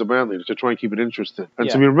responsibility as a band leader to try and keep it interesting. And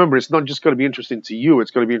to remember, it's not just going to be interesting to you;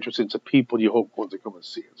 it's going to be interesting to people you hope want to come and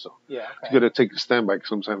see it. So you got to take a stand back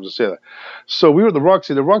sometimes to say that. So we were at the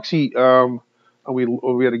Roxy. The Roxy,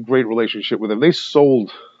 we had a great relationship with them. They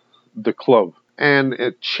sold the club, and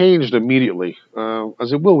it changed immediately,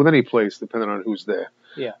 as it will with any place, depending on who's there.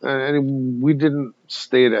 Yeah. And we didn't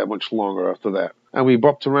stay there much longer after that, and we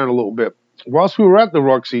bopped around a little bit. Whilst we were at the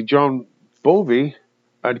Roxy, John Bovey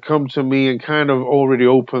had come to me and kind of already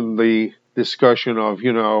opened the discussion of,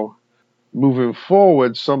 moving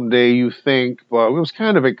forward someday you think, but it was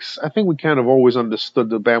kind of, I think we kind of always understood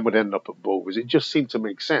the band would end up at Bovey's. It just seemed to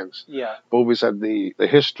make sense. Yeah. Bovey's had the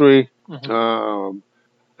history, and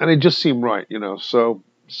it just seemed right, So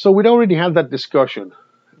we'd already had that discussion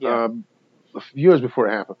a few years before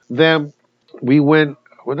it happened. Then we went,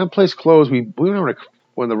 when that place closed, we went on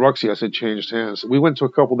when the Roxy, I said, changed hands. We went to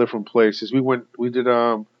a couple different places. We did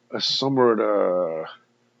a summer at,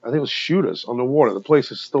 I think it was Shooters on the water. The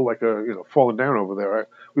place is still falling down over there. Right?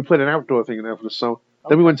 We played an outdoor thing in there for the summer. Okay.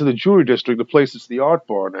 Then we went to the Jewelry District, the place that's the art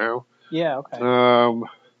bar now. Yeah, okay.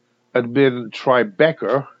 Had been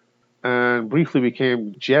Tribeca and briefly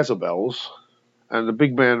became Jezebels. And the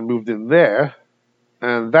big band moved in there.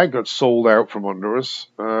 And that got sold out from under us.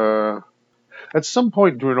 At some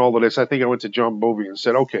point during all of this, I think I went to John Bovey and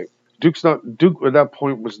said, okay, Duke at that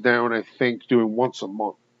point was down, I think, doing once a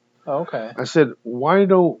month. Oh, okay. I said, why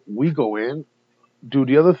don't we go in, do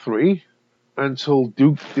the other three until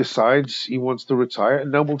Duke decides he wants to retire,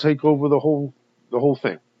 and then we'll take over the whole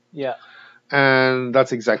thing. Yeah. And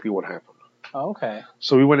that's exactly what happened. Oh, okay.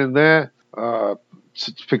 So we went in there,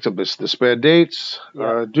 picked up the spare dates.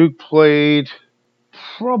 Yeah. Duke played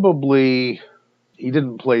probably... He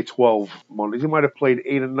didn't play 12 Mondays. He might have played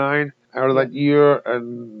 8 or 9 out of that year,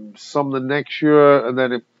 and some the next year, and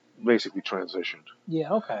then it basically transitioned.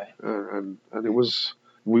 Yeah, okay. And it was,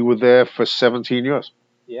 we were there for 17 years.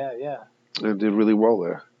 Yeah. And did really well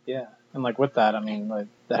there. Yeah, and with that, I mean,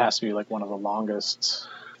 that has to be one of the longest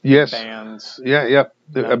bands. Yeah.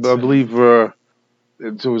 I believe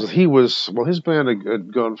his band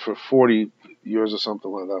had gone for 40 years or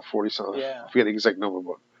something like that, 40 something. Yeah. I forget the exact number,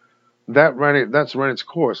 but. That's ran its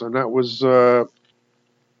course, and that was a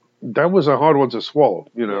hard one to swallow,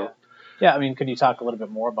 Yeah, I mean, could you talk a little bit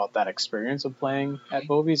more about that experience of playing at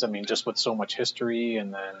Bovey's? I mean, just with so much history,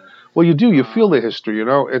 and then. Well, you do. You feel the history,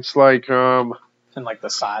 It's like. And the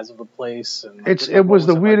size of the place, and. It was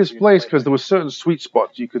the weirdest place because there were certain sweet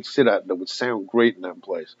spots you could sit at that would sound great in that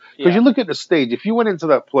place. Because you look at the stage, if you went into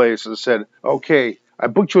that place and said, "Okay, I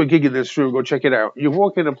booked you a gig in this room, go check it out," you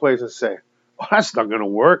walk in a place and say. Oh, that's not going to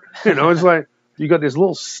work. It's like you got this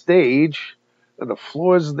little stage and the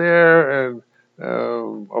floor's there. And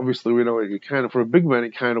obviously, it kind of, for a big band,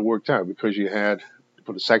 it kind of worked out because you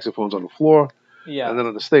put the saxophones on the floor. Yeah. And then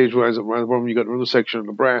on the stage, around the room, you got the rhythm section and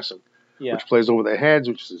the brass, which plays over their heads,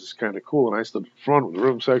 which is kind of cool. And I stood in front with the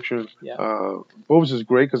rhythm section. Yeah. Bovey's is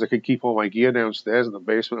great because I could keep all my gear downstairs in the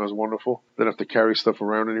basement. It was wonderful. Didn't have to carry stuff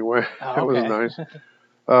around anywhere. That was nice.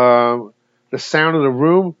 The sound of the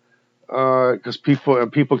room. Because people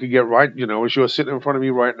could get right, as you're sitting in front of me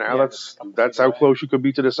right now, that's how close you could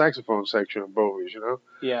be to the saxophone section of Bovey's,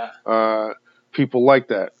 Yeah. People like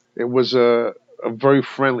that. It was a very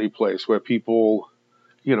friendly place where people,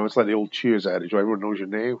 it's like the old Cheers adage, right? Everyone knows your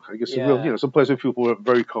name. I guess some place where people were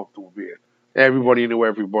very comfortable being. Everybody knew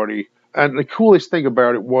everybody. And the coolest thing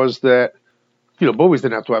about it was that, Bovey's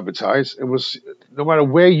didn't have to advertise. It was, no matter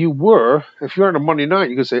where you were, if you're on a Monday night,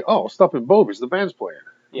 you could say, oh, stop in Bovey's, the band's playing.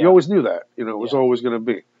 Yeah. You always knew that, it was always going to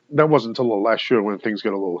be. That wasn't until the last year when things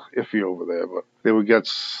got a little iffy over there, but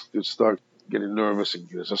they'd start getting nervous and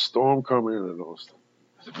there's a storm coming and all stuff.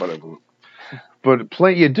 Whatever.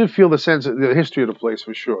 But you did feel the sense of the history of the place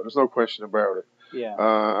for sure. There's no question about it. Yeah.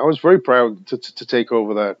 I was very proud to take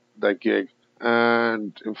over that gig,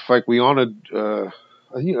 and in fact, we honored. I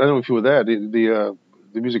don't know if you were there. The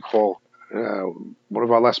music hall. One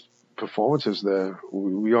of our last performances there,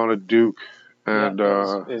 we honored Duke.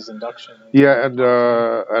 And his induction.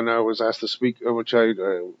 and I was asked to speak, which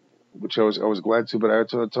I was glad to, but at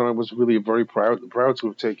the time I was really very proud to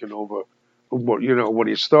have taken over what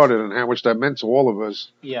he started and how much that meant to all of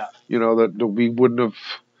us. Yeah. That we wouldn't have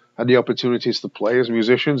had the opportunities to play as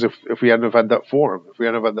musicians if we hadn't have had that forum, if we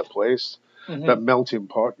hadn't have had that place, that melting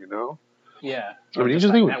pot, Yeah. I mean,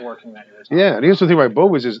 just networking that you're yeah, and here's the thing about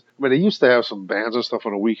Bovis is, they used to have some bands and stuff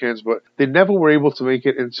on the weekends, but they never were able to make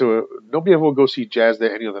it into nobody ever would go see jazz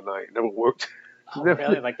there any other night. It never worked. Oh,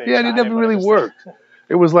 really? Like it never really worked.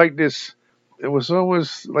 It was like this. It was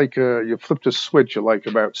always like you flipped a switch at like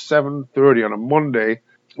about 7:30 on a Monday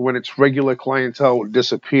when its regular clientele would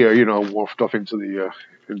disappear, morphed off into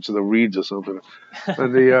the reeds or something,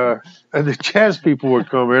 and the jazz people would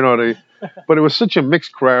come in, but it was such a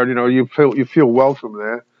mixed crowd, you feel welcome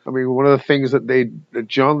there. I mean, one of the things that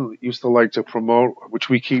John used to like to promote, which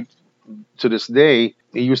we keep to this day,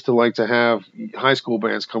 he used to like to have high school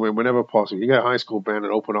bands come in whenever possible. You got a high school band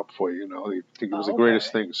and open up for you, They think it was the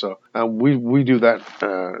greatest thing. So we do that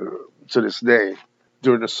to this day.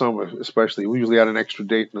 During the summer, especially, we usually had an extra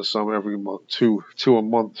date in the summer every month, two a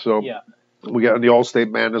month. So we got the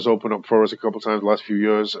All-State Band has opened up for us a couple of times the last few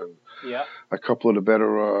years, and a couple of the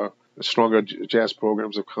better, stronger jazz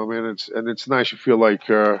programs have come in. It's nice. You feel like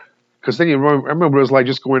because then I remember it was like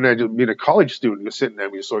just going there, just being a college student. You're sitting there,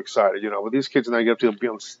 and you're so excited, With these kids now, you have to be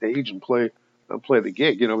on stage and play the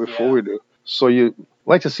gig, before we do. So you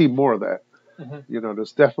like to see more of that.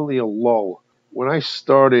 There's definitely a lull. When I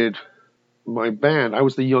started my band, I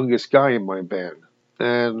was the youngest guy in my band,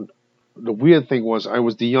 and the weird thing was I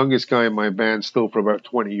was the youngest guy in my band still for about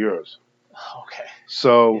 20 years. Okay.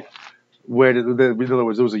 So in other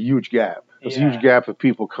words, there was a huge gap. There's a huge gap of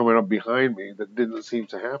people coming up behind me that didn't seem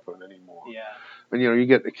to happen anymore. Yeah. And you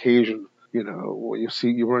get occasion, where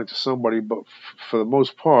you run into somebody, but for the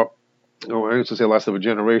most part, I used to say last of a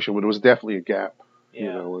generation, but it was definitely a gap.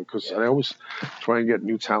 Because I always try and get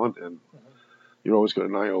new talent in. You're always got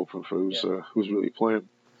an eye open for who's really playing.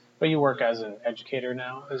 But you work as an educator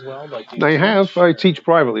now as well? I teach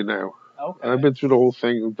privately now. Okay. I've been through the whole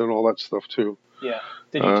thing and done all that stuff too. Yeah.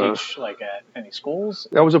 Did you teach at any schools?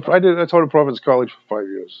 I taught at Providence College for 5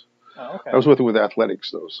 years. Oh, okay. I was working with athletics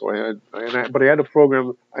though, so I had a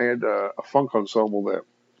program. I had a funk ensemble there.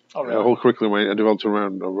 Oh, really? The whole curriculum I developed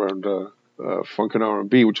around funk and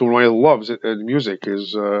R&B, which one of my loves in music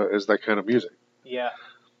is that kind of music. Yeah.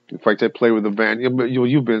 In fact, I play with the band.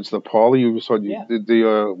 You've been to the Parlor.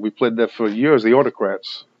 We played there for years. The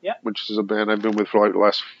Autocrats, which is a band I've been with for like the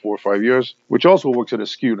last 4 or 5 years, which also works at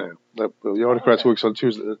Askew now. The Autocrats works on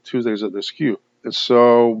Tuesdays at the Askew. And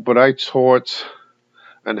so, but I taught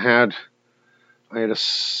and I had a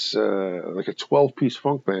 12-piece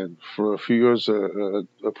funk band for a few years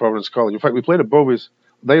at Providence College. In fact, we played at Bowie's.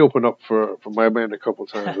 They opened up for my band a couple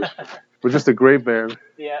of times. But just a great band.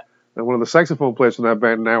 Yeah. And one of the saxophone players in that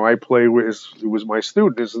band now I play with, who was my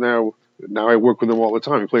student, is now I work with him all the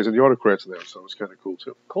time. He plays in the Autocrats now, so it's kind of cool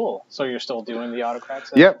too. Cool. So you're still doing the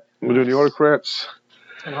Autocrats? Yep, we're doing the Autocrats.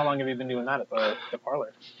 And how long have you been doing that at the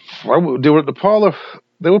Parlor? Well, they were at the Parlor.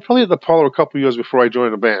 They were probably at the Parlor a couple of years before I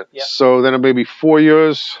joined the band. Yep. So then maybe 4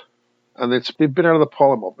 years, and they've been out of the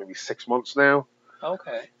Parlor about maybe 6 months now.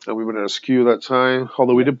 Okay. And we've been at Askew that time,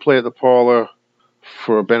 although we did play at the Parlor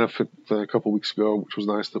for a benefit a couple of weeks ago, which was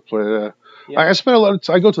nice to play there. Yeah. I spent a lot of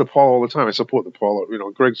time. I go to the Parlor all the time. I support the Parlor.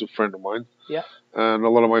 Greg's a friend of mine. Yeah. And a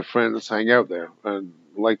lot of my friends hang out there and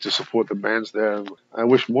like to support the bands there. And I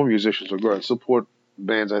wish more musicians would go and support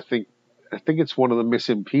bands. I think it's one of the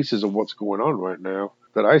missing pieces of what's going on right now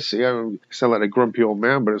that I see. I sound like a grumpy old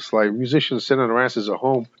man, but it's like musicians sitting on their asses at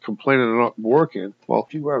home complaining they're not working. Well,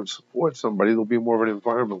 if you go out and support somebody, there'll be more of an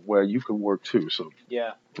environment where you can work too. So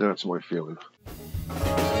yeah, that's my feeling.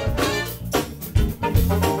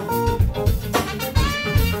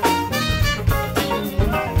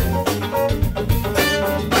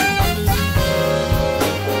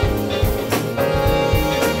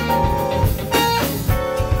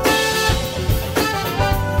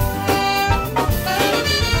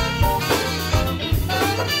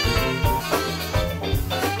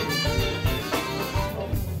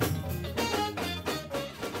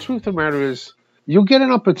 Truth of the matter is, you'll get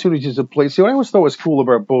an opportunity to play. See, what I always thought was cool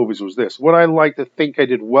about Bovis was this. What I like to think I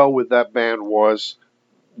did well with that band was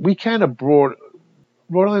we kind of brought...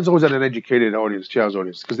 Rhode Island's always had an educated audience, jazz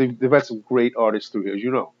audience, because they've had some great artists through here, as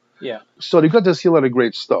you know. Yeah. So they've got to see a lot of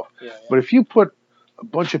great stuff. Yeah. But if you put a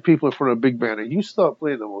bunch of people in front of a big band and you start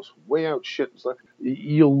playing the most way-out shit and stuff,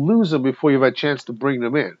 you'll lose them before you've had a chance to bring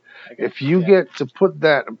them in. If you get to put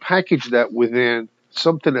that and package that within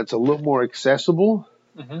something that's a little more accessible...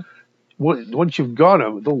 Mm-hmm. Once you've got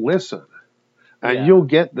them, they'll listen. And Yeah. you'll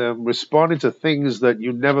get them responding to things that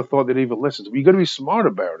you never thought they'd even listen to. You got to be smart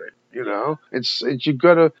about it. You know, it's you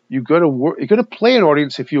gotta work. You gotta play an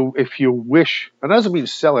audience if you wish. And that doesn't mean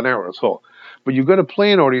selling out at all, but you got to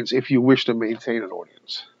play an audience if you wish to maintain an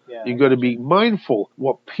audience. Yeah, You got to be mindful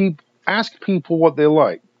what people ask people what they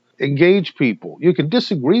like, engage people. You can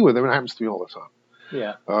disagree with them. It happens to me all the time.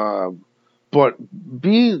 Yeah. But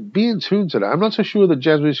be in tune to that. I'm not so sure that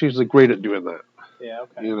jazz musicians are great at doing that. Yeah.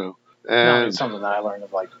 Okay. You know, No, and it's something that I learned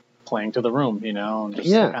of like playing to the room, you know, and just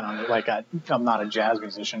Yeah. kind of like I'm not a jazz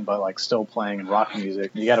musician, but like still playing in rock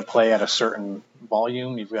music. You got to play at a certain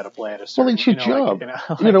volume. You've got to play at a certain. Well, it's your like, job.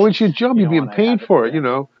 like, It's your job. you You're don't being wanna paid have it, for it. yeah. You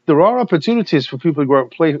know, there are opportunities for people to go out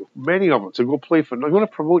and play. Many of them to go play for. You want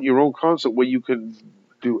to promote your own concert where you can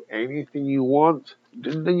do anything you want.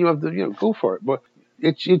 Then you have to go for it. But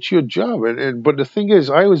it's your job. But the thing is,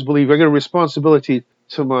 I always believe I got a responsibility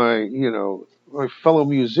to my my fellow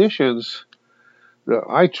musicians. That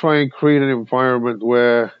I try and create an environment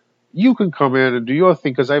where you can come in and do your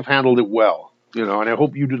thing because I've handled it well. And I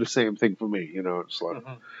hope you do the same thing for me. It's like. Mhm.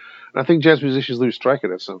 And I think jazz musicians lose track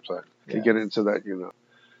of that sometimes. They Yeah. get into that,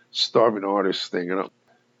 starving artist thing.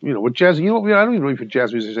 With jazz, I don't even know if we're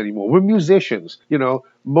jazz musicians anymore. We're musicians.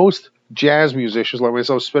 Most jazz musicians like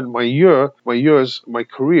myself spent my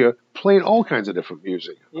career playing all kinds of different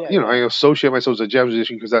music. Yeah. I associate myself as a jazz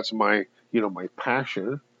musician because that's my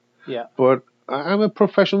passion. Yeah. But I'm a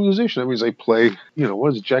professional musician. That means I play,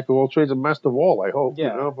 what is it, jack of all trades and master of all, I hope.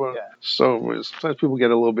 Yeah, But yeah. so sometimes people get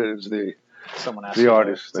a little bit into the Someone asks the you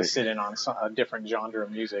artist to thing. sit in on a different genre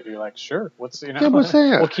of music. You're like, sure. What's Yeah, what's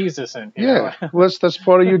that? what key is this in? You Yeah, know? well, that's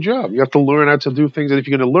part of your job. You have to learn how to do things, and if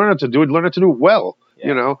you're going to learn how to do it, learn how to do it well.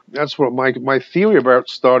 Yeah. That's what my theory about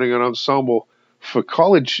starting an ensemble for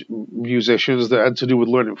college musicians that had to do with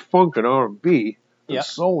learning funk and R&B and Yeah.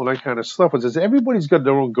 soul and that kind of stuff was everybody's got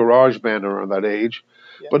their own garage band around that age,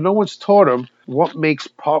 Yeah. but no one's taught them what makes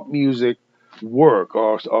pop music work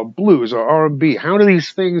or blues or R&B. How do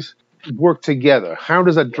these things work together? How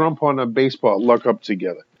does that drum on a bass part look up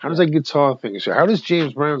together? How does that guitar thing? How does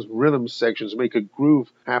James Brown's rhythm sections make a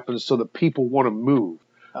groove happen so that people want to move?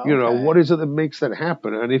 Okay. What is it that makes that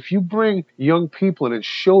happen? And if you bring young people in and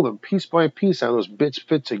show them piece by piece how those bits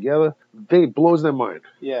fit together, it blows their mind.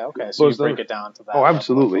 Yeah. Okay. So you break it down to that. Oh, level of,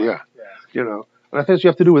 absolutely, like, yeah. And I think that's what you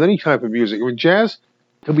have to do with any type of music. I mean, jazz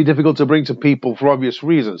can be difficult to bring to people for obvious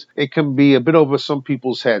reasons. It can be a bit over some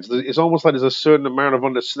people's heads. It's almost like there's a certain amount of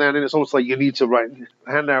understanding. It's almost like you need to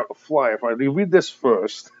hand out a flyer. You read this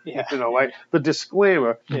first, Yeah. like the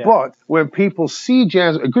disclaimer. Yeah. But when people see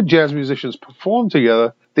good jazz musicians perform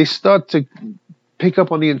together, they start to pick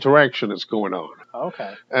up on the interaction that's going on.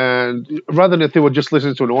 Okay. And rather than if they were just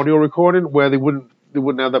listening to an audio recording where they wouldn't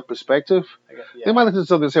have that perspective, Yeah. they might listen to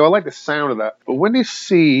something and say, "Oh, I like the sound of that." But when they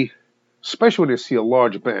see, especially when they see a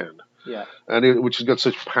large band, Yeah. which has got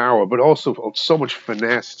such power, but also so much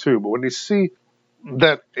finesse too. But when they see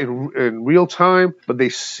that in real time, but they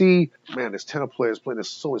see, man, there's tenor players playing this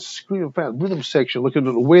so screaming fast rhythm section, looking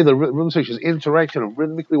at the way the rhythm section is interacting and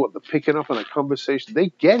rhythmically what they're picking up in a conversation, they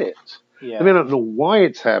get it. Yeah. They may not know why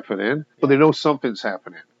it's happening, but they know something's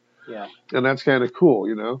happening. Yeah. And that's kind of cool,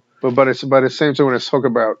 But by the same time, when I talk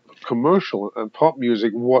about commercial and pop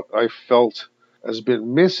music, what I felt has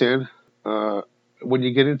been missing when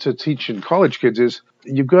you get into teaching college kids is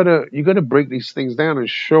you gotta break these things down and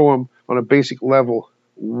show them on a basic level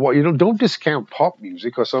what don't discount pop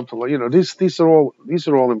music or something like these are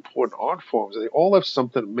all important art forms. They all have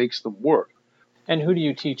something that makes them work. And who do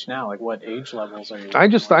you teach now? Like, what age levels are you? I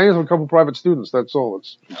have a couple private students. That's all.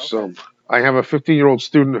 So I have a 15-year-old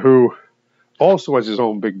student who also has his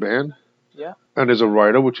own big band. Yeah. And is a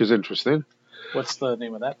writer, which is interesting. What's the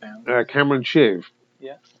name of that band? Cameron Shave.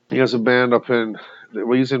 Yeah. He has a band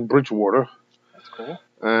he's in Bridgewater. That's cool.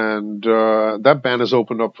 And that band has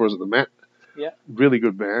opened up for us at the Met. Yeah. Really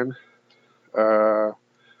good band.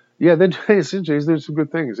 He's doing some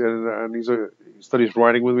good things. And he studies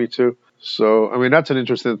writing with me too. So, I mean, that's an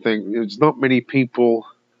interesting thing. There's not many people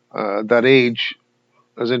that age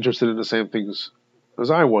as interested in the same things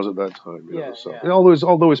as I was at that time.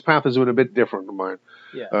 Although his path has been a bit different than mine.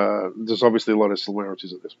 Yeah. There's obviously a lot of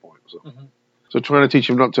similarities at this point. So, Mhm. so trying to teach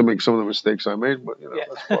him not to make some of the mistakes I made, but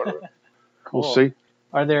that's part of it. Cool. We'll see.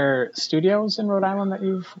 Are there studios in Rhode Island that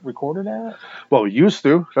you've recorded at? Well, used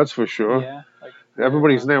to, that's for sure. Yeah.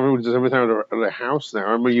 Everybody does everything out of their house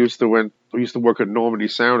now. We used to work at Normandy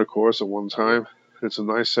Sound, of course, at one time. Did some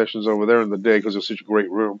nice sessions over there in the day because it was such a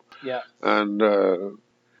great room. Yeah. And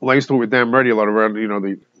I used to work with Dan Reddy a lot around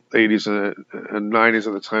the 80s and 90s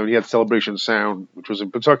at the time. He had Celebration Sound, which was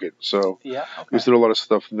in Pawtucket. So Yeah. we used to do a lot of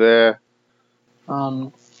stuff there.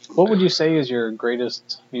 What would you say is your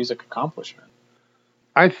greatest music accomplishment?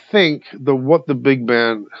 I think what the big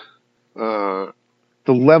band, the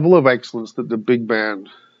level of excellence that the big band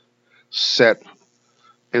set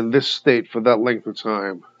in this state for that length of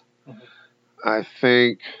time, I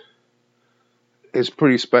think is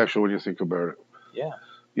pretty special when you think about it. Yeah.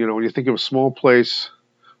 You know, when you think of a small place,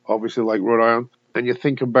 obviously like Rhode Island, and you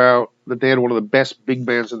think about that they had one of the best big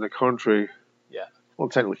bands in the country. Yeah. Well,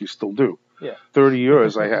 technically you still do. Yeah. 30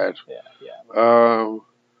 years I had. Yeah.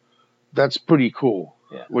 That's pretty cool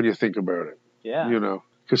when you think about it. Yeah. You know,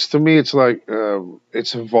 because to me it's like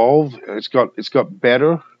it's evolved. It's got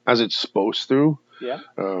better as it's supposed to. Yeah.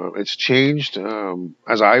 It's changed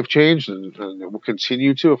as I've changed, and it will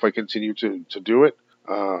continue to if I continue to do it.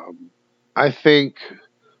 I think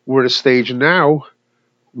we're at a stage now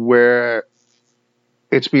where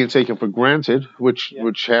it's being taken for granted, which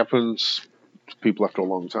happens to people after a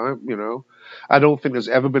long time. You know, I don't think there's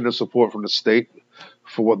ever been the support from the state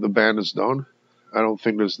for what the band has done. I don't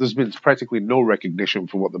think there's been practically no recognition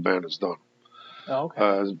for what the band has done. Oh,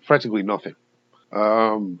 okay. Practically nothing.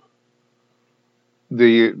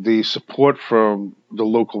 The support from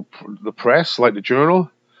the press, like the Journal,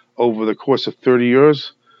 over the course of 30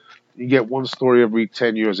 years, you get one story every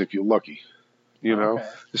 10 years if you're lucky. You know,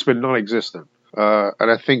 it's been non-existent.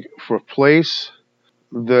 And I think for a place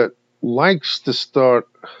that likes to start,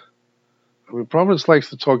 I mean, Providence likes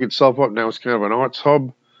to talk itself up now. It's kind of an arts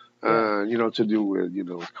hub, you know, to do with, you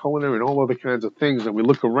know, culinary and all other kinds of things. And we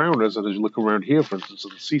look around us, and as you look around here, for instance,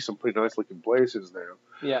 and see some pretty nice looking places now.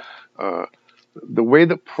 Yeah. The way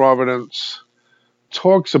that Providence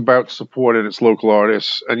talks about supporting its local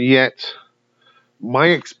artists, and yet my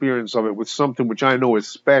experience of it with something which I know is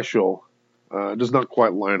special does not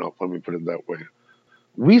quite line up, let me put it that way.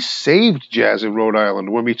 We saved jazz in Rhode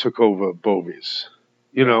Island when we took over Bovie's.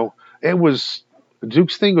 You know, it was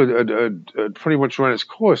Duke's thing had pretty much run its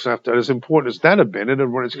course after, as important as that had been, it had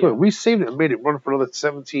run its course. We saved it and made it run for another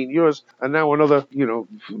 17 years, and now another, you know,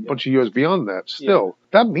 bunch of years beyond that. Still,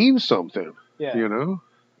 that means something, you know?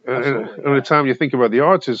 And at the time you think about the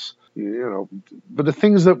arts is, you know, but the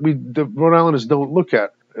things that the Rhode Islanders don't look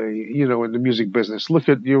at, you know, in the music business, look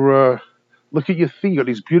at your theater,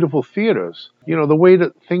 these beautiful theaters. You know, the way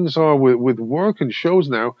that things are with work and shows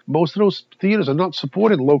now, most of those theaters are not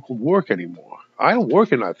supporting local work anymore. I don't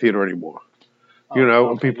work in that theater anymore. You know,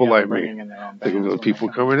 and people like me. People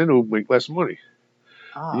coming in who make less money.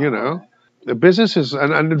 You know, the business is,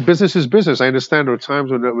 and business is business. I understand there are times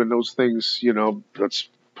when those things, you know, that's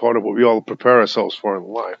part of what we all prepare ourselves for in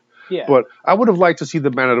life. Yeah. But I would have liked to see the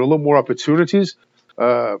band have a little more opportunities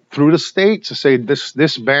through the state to say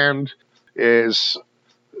this band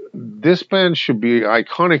should be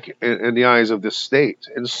iconic in the eyes of the state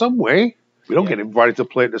in some way. We don't get invited to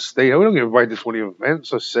play at the state. We don't get invited to 20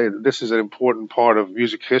 events or say that this is an important part of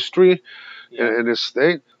music history in this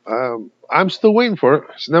state. I'm still waiting for it.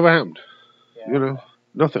 It's never happened. You know,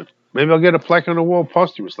 nothing. Maybe I'll get a plaque on the wall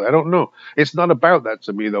posthumously. I don't know. It's not about that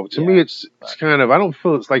to me, though. To me, it's kind of, I don't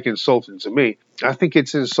feel it's like insulting to me. I think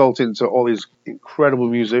it's insulting to all these incredible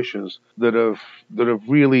musicians that have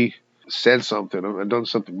really said something and done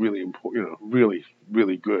something really important, you know, really,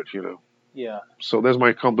 really good, you know. Yeah. So there's my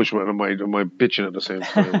accomplishment and my bitching at the same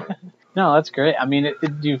time. No, that's great. I mean,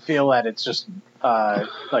 do you feel that it's just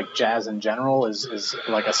like jazz in general is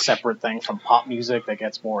like a separate thing from pop music that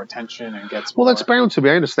gets more attention and gets more... Well, that's bound to be.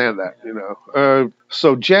 I understand that, you know.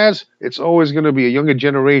 So jazz, it's always going to be a younger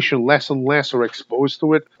generation, less and less are exposed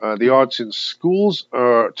to it. The arts in schools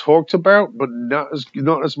are talked about, but not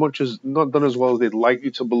done as well as they'd like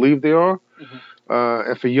you to believe they are.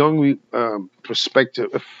 Mm-hmm. If a young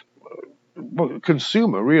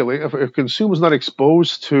consumer, really, if a consumer's not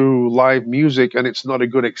exposed to live music and it's not a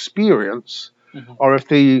good experience, or if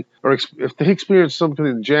they experience something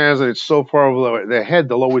in jazz and it's so far over their head,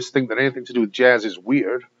 they'll always think that anything to do with jazz is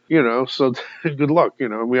weird, you know. So good luck, you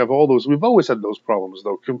know. We've always had those problems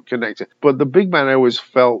though, connected. But the big band I always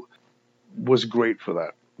felt was great for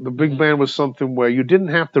that. The big band was something where you didn't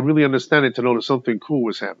have to really understand it to know that something cool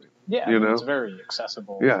was happening. Yeah, you know? It's very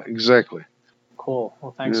accessible. Yeah, exactly. Cool.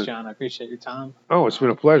 Well, thanks, John. I appreciate your time. Oh, it's been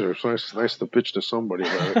a pleasure. It's nice to pitch to somebody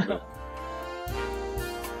about it. You know.